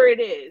 whatever it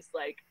is,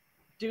 like,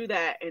 do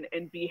that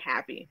and be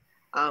happy.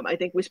 I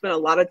think we spend a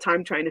lot of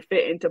time trying to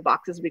fit into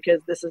boxes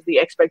because this is the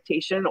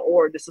expectation,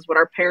 or this is what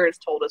our parents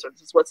told us, or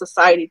this is what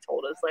society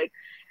told us. Like,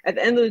 at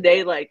the end of the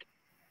day, like,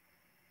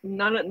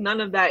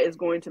 none of that is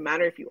going to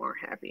matter if you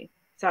aren't happy.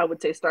 So I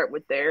would say start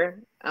with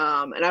there.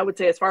 And I would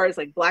say, as far as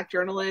like Black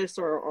journalists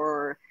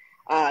or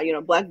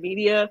Black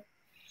media,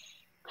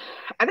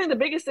 I think the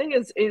biggest thing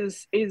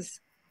is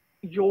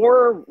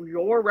your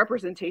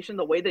representation.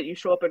 The way that you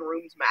show up in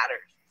rooms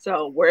matters.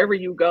 So wherever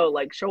you go,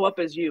 like, show up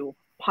as you,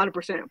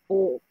 100%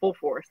 full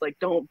force. Like,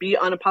 don't be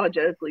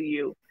unapologetically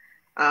you.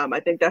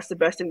 I think that's the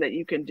best thing that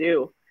you can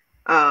do,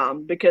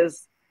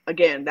 because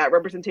again, that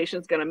representation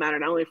is going to matter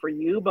not only for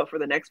you, but for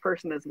the next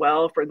person as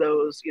well. For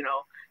those,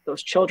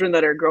 those children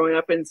that are growing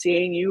up and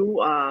seeing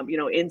you,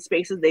 in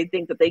spaces they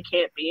think that they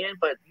can't be in,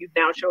 but you've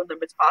now shown them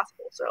it's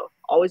possible. So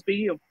always be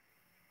you.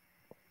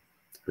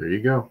 There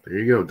you go. There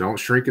you go. Don't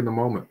shrink in the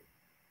moment.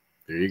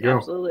 There you go.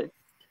 Absolutely.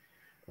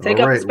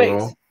 Take up the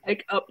space.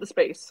 Take up the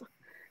space.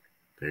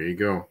 There you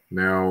go.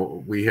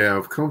 Now we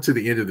have come to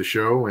the end of the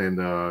show, and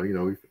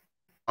we've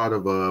had a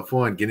lot of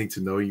fun getting to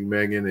know you,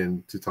 Megan,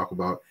 and to talk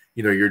about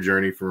your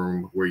journey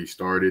from where you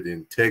started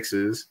in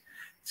Texas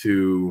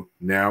to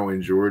now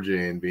in Georgia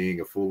and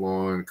being a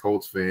full-on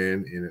Colts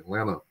fan in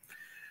Atlanta.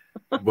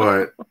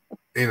 But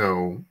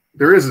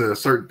there is a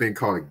certain thing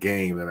called a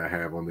game that I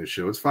have on this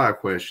show. It's 5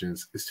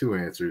 questions, it's 2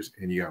 answers,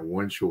 and you got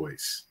one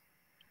choice.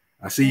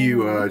 I see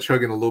you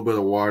chugging a little bit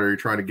of water,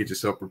 trying to get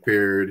yourself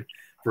prepared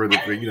for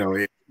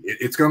the,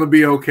 it's going to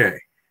be okay.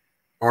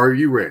 Are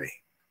you ready?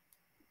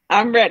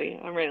 I'm ready.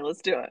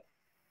 Let's do it.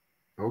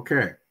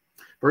 Okay.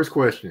 First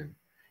question.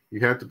 You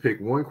have to pick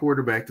one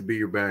quarterback to be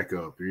your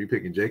backup. Are you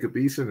picking Jacob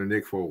Eason or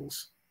Nick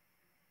Foles?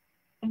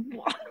 From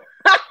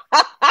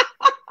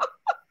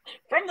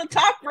the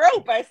top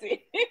rope, I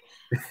see.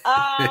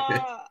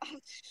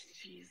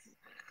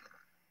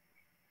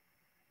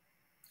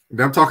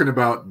 I'm talking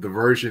about the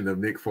version of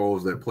Nick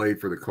Foles that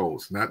played for the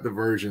Colts, not the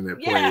version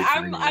that played for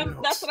anyone else.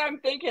 That's what I'm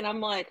thinking.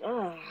 I'm like,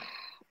 I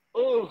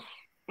don't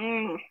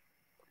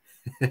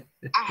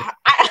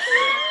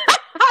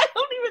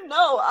even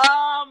know.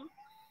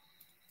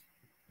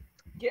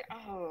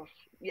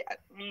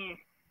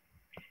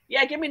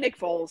 Give me Nick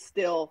Foles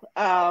still.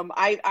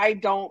 I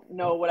don't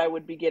know what I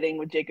would be getting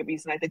with Jacob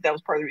Eason. I think that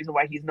was part of the reason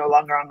why he's no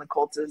longer on the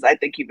Colts, is I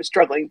think he was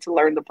struggling to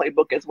learn the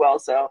playbook as well.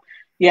 So,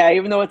 yeah,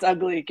 even though it's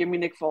ugly, give me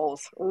Nick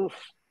Foles. Oof.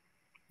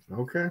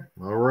 Okay.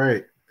 All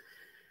right.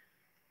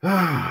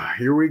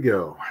 Here we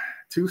go.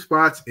 2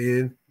 spots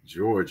in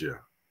Georgia.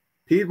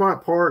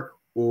 Piedmont Park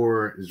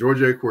or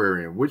Georgia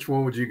Aquarium? Which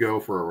one would you go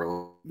for a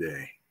relaxing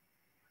day?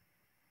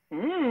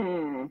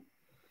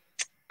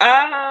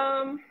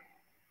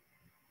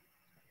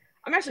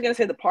 I'm actually going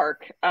to say the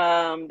park.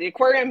 The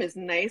aquarium is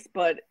nice,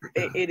 but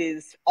it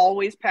is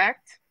always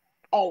packed,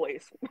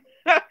 always.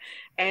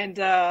 and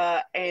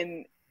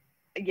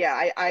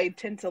yeah, I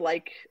tend to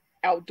like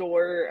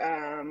outdoor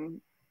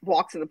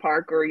walks in the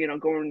park, or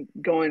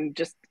going.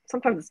 Just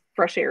sometimes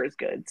fresh air is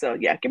good. So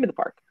yeah, give me the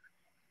park.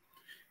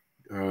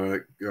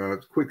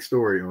 Quick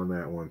story on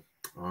that one.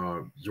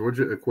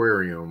 Georgia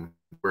Aquarium,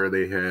 where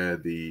they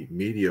had the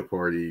media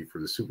party for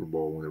the Super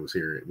Bowl when it was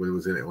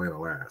in Atlanta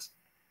last.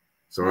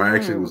 So I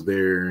actually was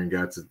there and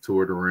got to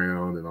tour it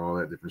around and all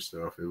that different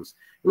stuff. It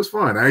was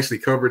fun. I actually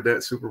covered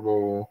that Super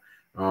Bowl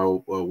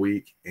a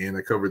week, and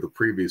I covered the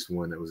previous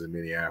one that was in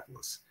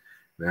Minneapolis.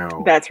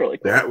 Now that's really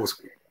cool.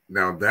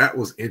 That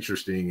was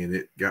interesting, and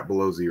it got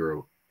below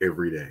zero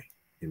every day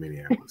in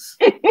Minneapolis.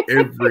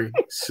 Every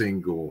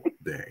single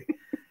day.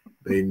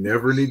 They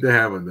never need to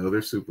have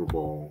another Super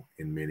Bowl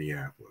in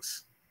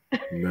Minneapolis.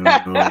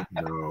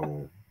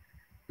 No.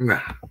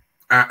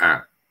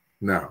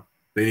 No.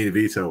 They need to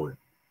veto it.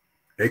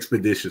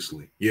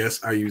 Expeditiously.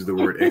 Yes, I use the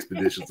word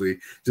expeditiously,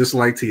 just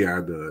like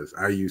T.I. does.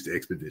 I used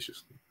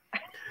expeditiously.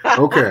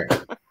 Okay.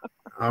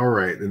 All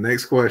right. The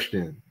next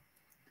question.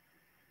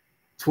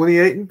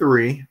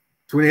 28-3,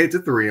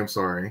 I'm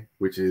sorry,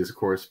 which is, of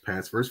course,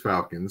 Pats versus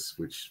Falcons,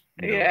 which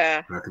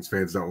Falcons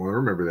fans don't want to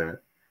remember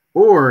that.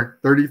 Or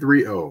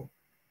 33-0,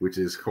 which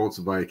is Colts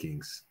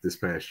Vikings this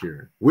past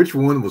year. Which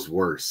one was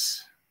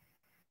worse?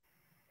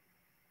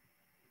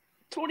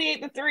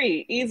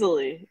 28-3,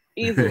 easily.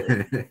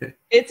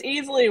 It's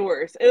easily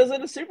worse. It was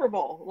in a Super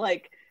Bowl.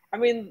 Like, I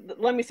mean,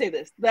 let me say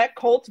this: that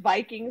Colts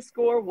Vikings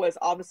score was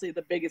obviously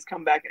the biggest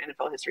comeback in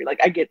NFL history.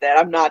 Like, I get that.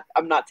 I'm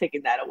not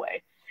taking that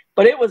away.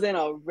 But it was in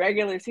a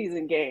regular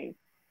season game.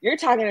 You're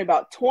talking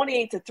about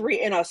 28-3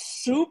 in a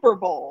Super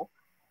Bowl.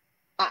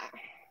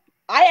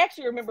 I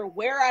actually remember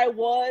where I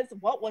was,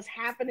 what was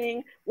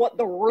happening, what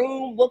the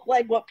room looked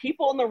like, what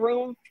people in the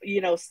room,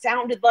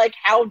 sounded like,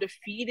 how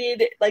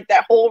defeated, like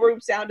that whole room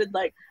sounded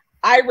like.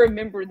 I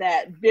remember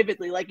that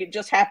vividly, like it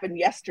just happened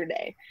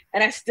yesterday.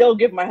 And I still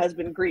give my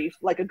husband grief,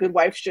 like a good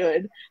wife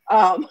should,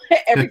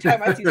 every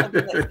time I see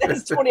something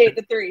that's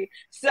 28-3.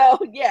 So,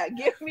 yeah,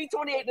 give me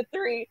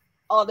 28-3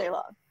 all day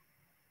long.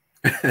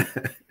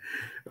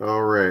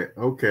 All right.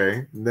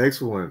 Okay.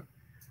 Next one.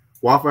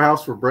 Waffle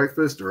House for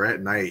breakfast or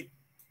at night?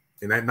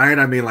 And at night,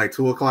 I mean like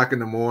 2 o'clock in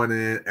the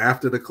morning,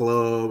 after the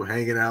club,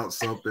 hanging out,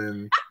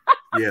 something.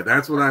 Yeah,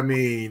 that's what I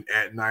mean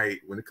at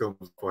night when it comes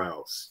to Waffle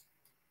House.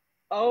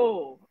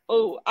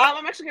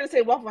 I'm actually going to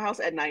say Waffle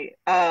House at night.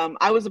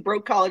 I was a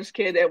broke college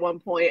kid at one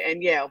point,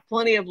 and yeah,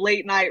 plenty of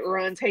late night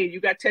runs. Hey, you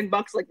got $10?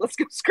 Like, let's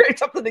go scrape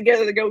something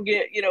together to go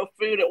get,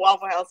 food at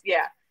Waffle House.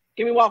 Yeah,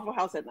 give me Waffle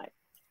House at night.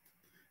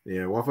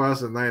 Yeah, Waffle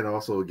House at night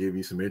also give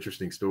you some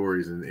interesting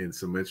stories and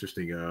some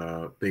interesting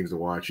things to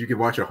watch. You can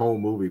watch a whole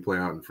movie play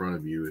out in front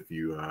of you if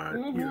you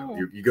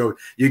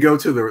you go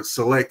to the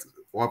select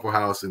Waffle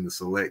House in the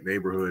select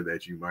neighborhood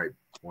that you might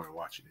want to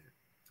watch it in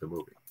the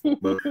movie.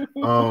 But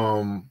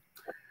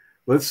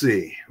let's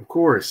see. Of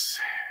course,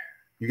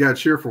 you got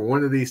to cheer for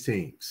one of these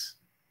teams: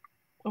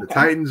 the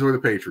Titans or the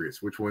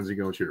Patriots. Which ones are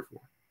you going to cheer for?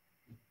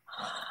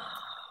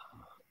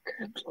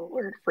 Good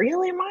Lord,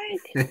 really,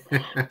 Mike?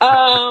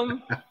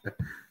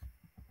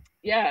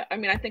 Yeah, I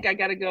mean, I think I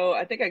gotta go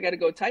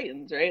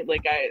Titans, right?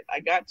 Like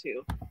I got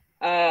to.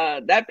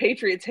 That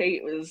Patriots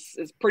hate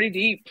is pretty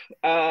deep.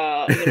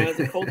 As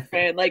a Colts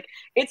fan, like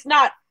it's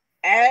not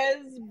as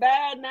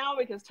bad now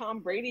because Tom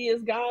Brady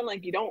is gone.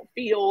 Like you don't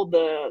feel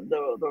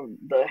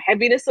the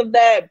heaviness of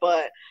that,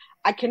 but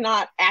I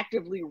cannot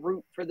actively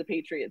root for the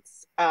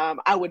Patriots.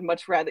 I would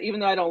much rather,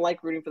 even though I don't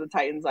like rooting for the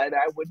Titans either,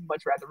 I would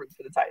much rather root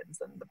for the Titans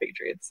than the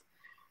Patriots.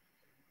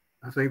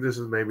 I think this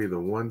is maybe the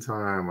one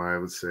time I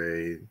would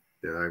say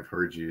that I've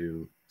heard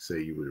you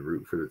say you would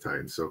root for the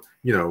Titans. So,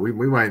 we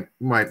might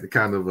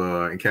kind of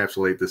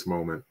encapsulate this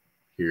moment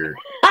here.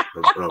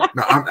 No,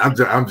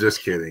 I'm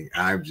just kidding.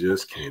 I'm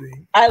just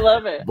kidding. I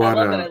love it. But,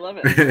 I love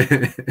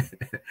it.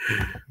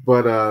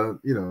 But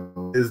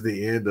is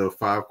the end of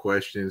 5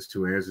 questions,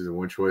 2 answers, and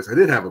 1 choice. I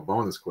did have a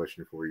bonus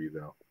question for you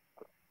though.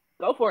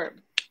 Go for it.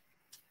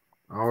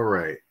 All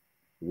right.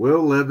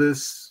 Will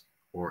Levis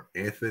or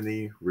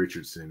Anthony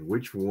Richardson?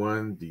 Which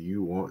one do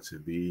you want to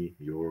be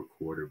your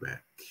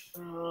quarterback?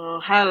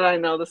 Oh, how did I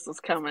know this was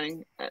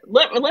coming?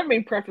 Let me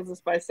preface this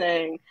by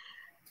saying,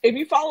 if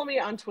you follow me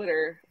on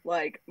Twitter,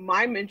 like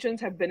my mentions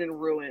have been in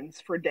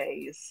ruins for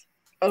days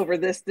over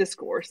this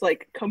discourse,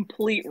 like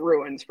complete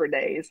ruins for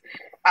days.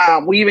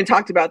 We even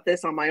talked about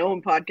this on my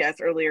own podcast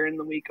earlier in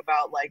the week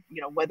about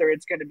whether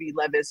it's going to be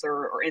Levis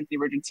or Anthony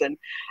Richardson.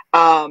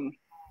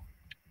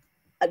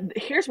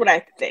 Here's what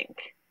I think.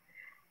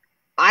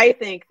 I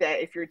think that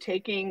if you're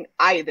taking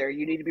either,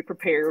 you need to be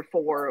prepared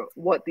for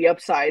what the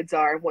upsides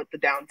are, what the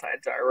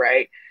downsides are,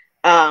 right?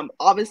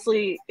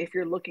 Obviously, if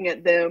you're looking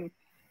at them,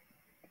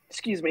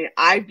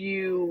 I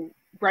view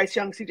Bryce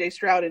Young, CJ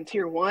Stroud in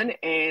tier 1,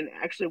 and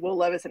actually Will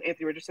Levis and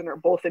Anthony Richardson are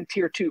both in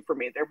tier 2 for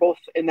me. They're both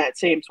in that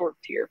same sort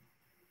of tier.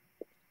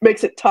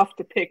 Makes it tough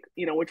to pick,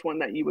 which one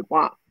that you would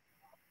want.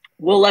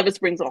 Will Levis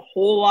brings a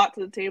whole lot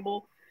to the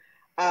table.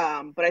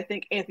 But I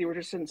think Anthony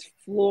Richardson's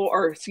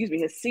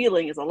his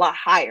ceiling is a lot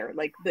higher.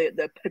 Like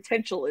the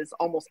potential is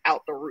almost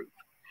out the roof.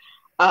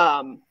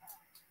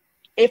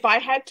 If I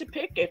had to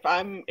pick, if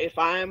I'm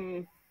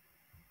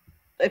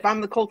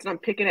the Colts and I'm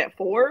picking at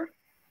 4,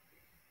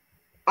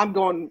 I'm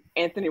going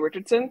Anthony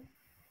Richardson.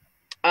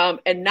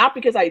 And not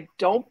because I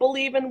don't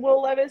believe in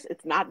Will Levis.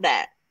 It's not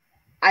that.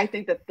 I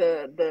think that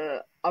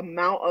the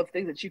amount of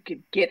things that you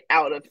could get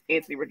out of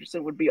Anthony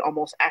Richardson would be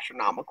almost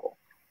astronomical.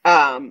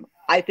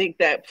 I think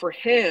that for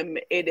him,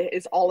 it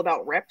is all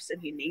about reps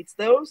and he needs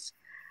those.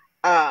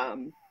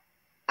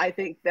 I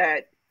think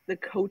that the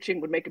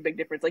coaching would make a big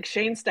difference. Like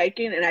Shane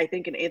Steichen and I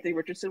think an Anthony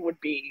Richardson would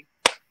be,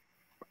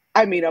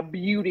 a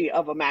beauty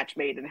of a match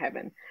made in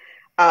heaven.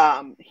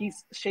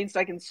 Shane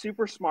Steichen's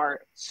super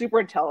smart, super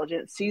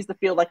intelligent, sees the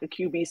field like a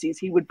QB sees.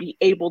 He would be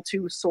able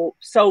to so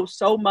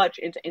much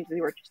into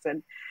Anthony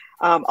Richardson,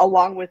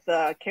 along with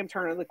Cam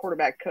Turner, the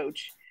quarterback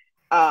coach.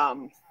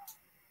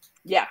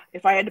 Yeah,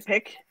 if I had to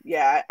pick,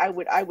 I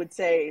would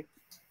say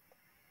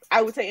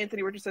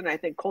Anthony Richardson. I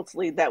think Colts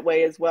lead that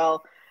way as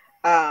well.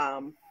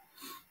 And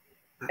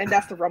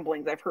that's the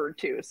rumblings I've heard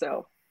too.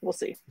 So we'll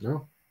see.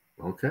 No.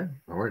 Okay.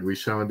 All right. We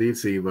shall indeed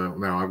see. But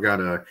now I've got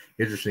an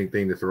interesting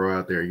thing to throw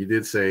out there. You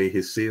did say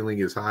his ceiling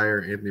is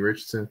higher, Anthony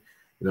Richardson.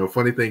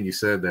 Funny thing you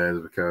said that is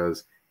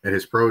because at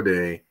his pro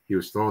day, he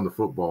was throwing the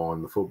football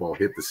and the football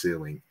hit the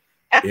ceiling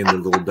in the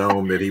little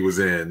dome that he was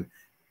in.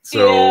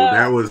 So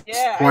that was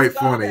quite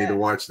funny to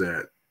watch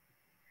that.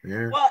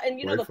 Yeah. Well, and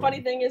the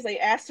funny thing is they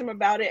asked him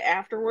about it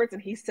afterwards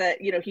and he said,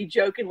 he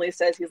jokingly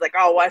says, he's like,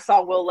 oh, I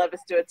saw Will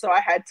Levis do it. So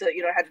I had to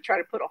try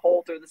to put a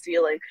hole through the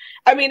ceiling.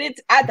 I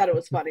thought it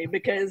was funny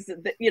because,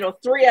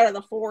 3 out of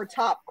the 4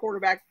 top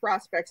quarterback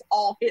prospects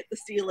all hit the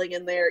ceiling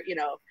in their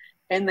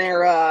in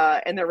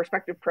their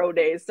respective pro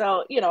days.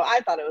 So, you know, I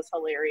thought it was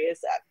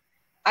hilarious.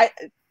 I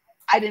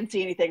didn't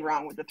see anything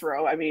wrong with the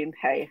throw. I mean,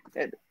 hey,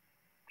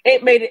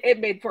 it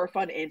made for a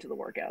fun end to the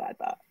workout, I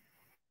thought.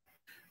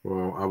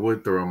 Well, I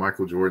would throw a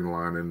Michael Jordan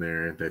line in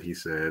there that he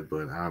said,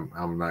 but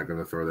I'm not going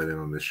to throw that in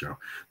on this show.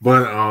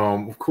 But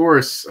of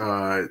course,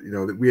 you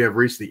know, we have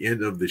reached the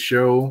end of the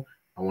show.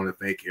 I want to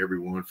thank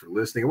everyone for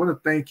listening. I want to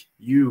thank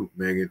you,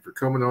 Megan, for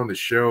coming on the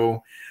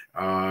show,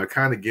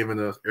 kind of giving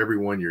us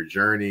everyone your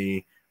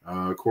journey.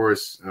 Of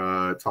course,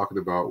 talking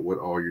about what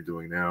all you're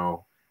doing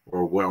now,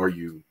 or what are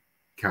you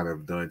kind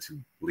of done to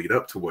lead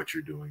up to what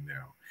you're doing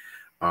now.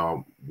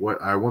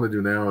 What I want to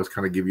do now is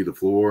kind of give you the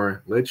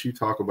floor, let you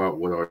talk about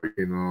what are you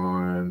working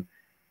on,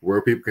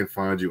 where people can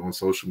find you on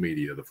social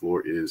media. The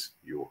floor is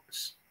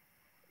yours.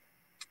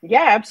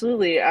 Yeah,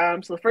 absolutely.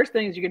 So the first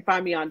thing is you can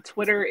find me on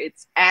Twitter.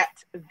 It's at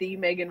the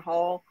Megan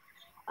Hall.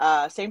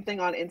 Same thing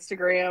on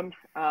Instagram.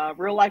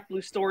 Real Life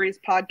Blue Stories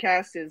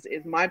podcast is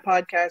my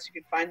podcast. You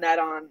can find that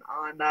on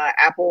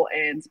Apple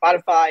and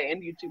Spotify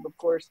and YouTube, of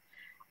course.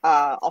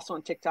 Also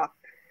on TikTok.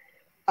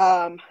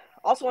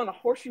 Also on the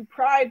Horseshoe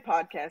Pride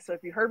podcast. So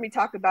if you heard me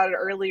talk about it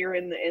earlier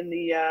in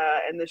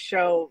the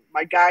show,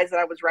 my guys that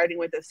I was riding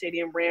with at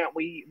Stadium Rant,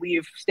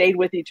 we've stayed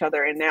with each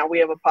other, and now we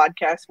have a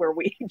podcast where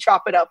we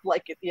chop it up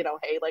like, you know,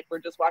 hey, like we're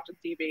just watching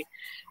TV.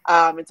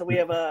 And so we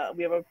have a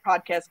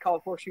podcast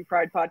called Horseshoe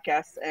Pride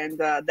Podcast, and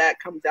that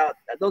comes out.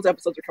 Those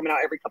episodes are coming out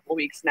every couple of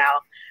weeks now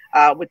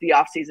with the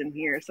off season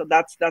here. So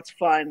that's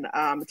fun.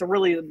 It's a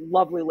really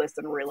lovely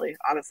listen, really,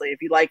 honestly.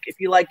 If you like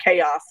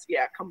chaos,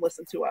 yeah, come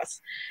listen to us.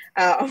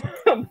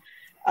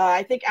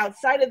 I think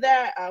outside of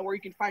that, where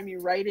you can find me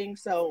writing,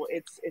 so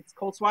it's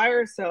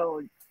Coltswire,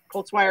 so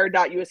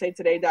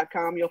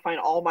coltswire.usatoday.com. You'll find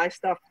all my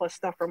stuff plus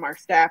stuff from our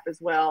staff as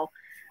well.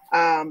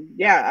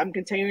 Yeah, I'm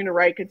continuing to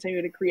write,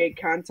 continuing to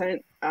create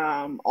content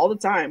all the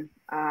time.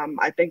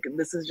 I think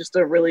this is just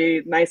a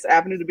really nice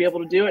avenue to be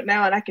able to do it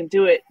now, and I can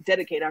do it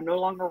dedicated. I'm no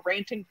longer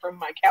ranting from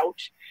my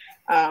couch.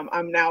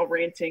 I'm now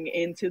ranting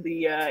into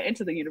the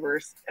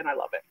universe, and I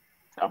love it.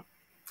 So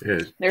yeah,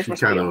 there's my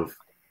spiel.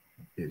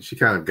 She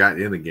kind of got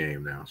in the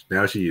game now.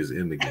 Now she is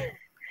in the game.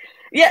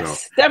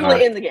 Yes, so,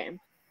 definitely in the game.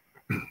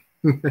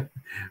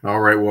 All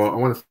right. Well, I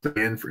want to thank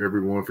again for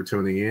everyone for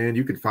tuning in.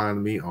 You can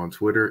find me on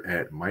Twitter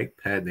at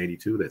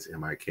MikePatton82. That's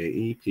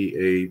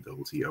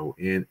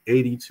MikePatton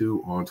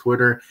 82 on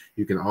Twitter.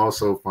 You can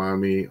also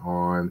find me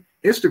on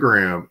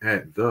Instagram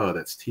at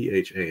that's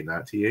THA,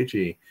 not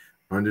THE,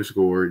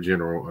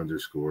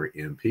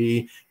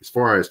 _general_MP. As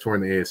far as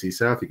touring the AFC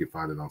South, you can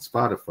find it on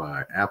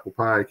Spotify, Apple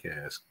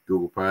Podcasts,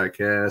 Google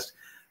Podcasts,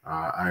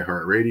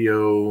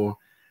 iHeartRadio,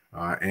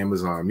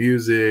 Amazon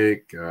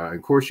Music.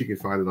 Of course, you can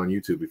find it on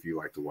YouTube if you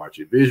like to watch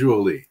it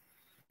visually.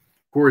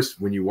 Of course,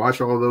 when you watch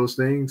all those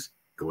things,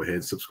 go ahead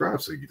and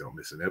subscribe so you don't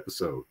miss an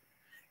episode.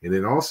 And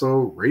then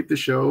also rate the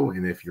show.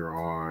 And if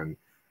you're on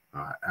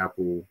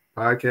Apple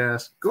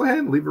Podcasts, go ahead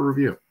and leave a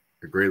review.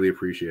 I greatly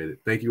appreciate it.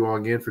 Thank you all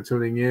again for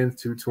tuning in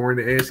to Touring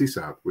the AFC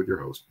South with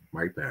your host,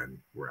 Mike Patton.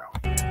 We're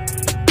out.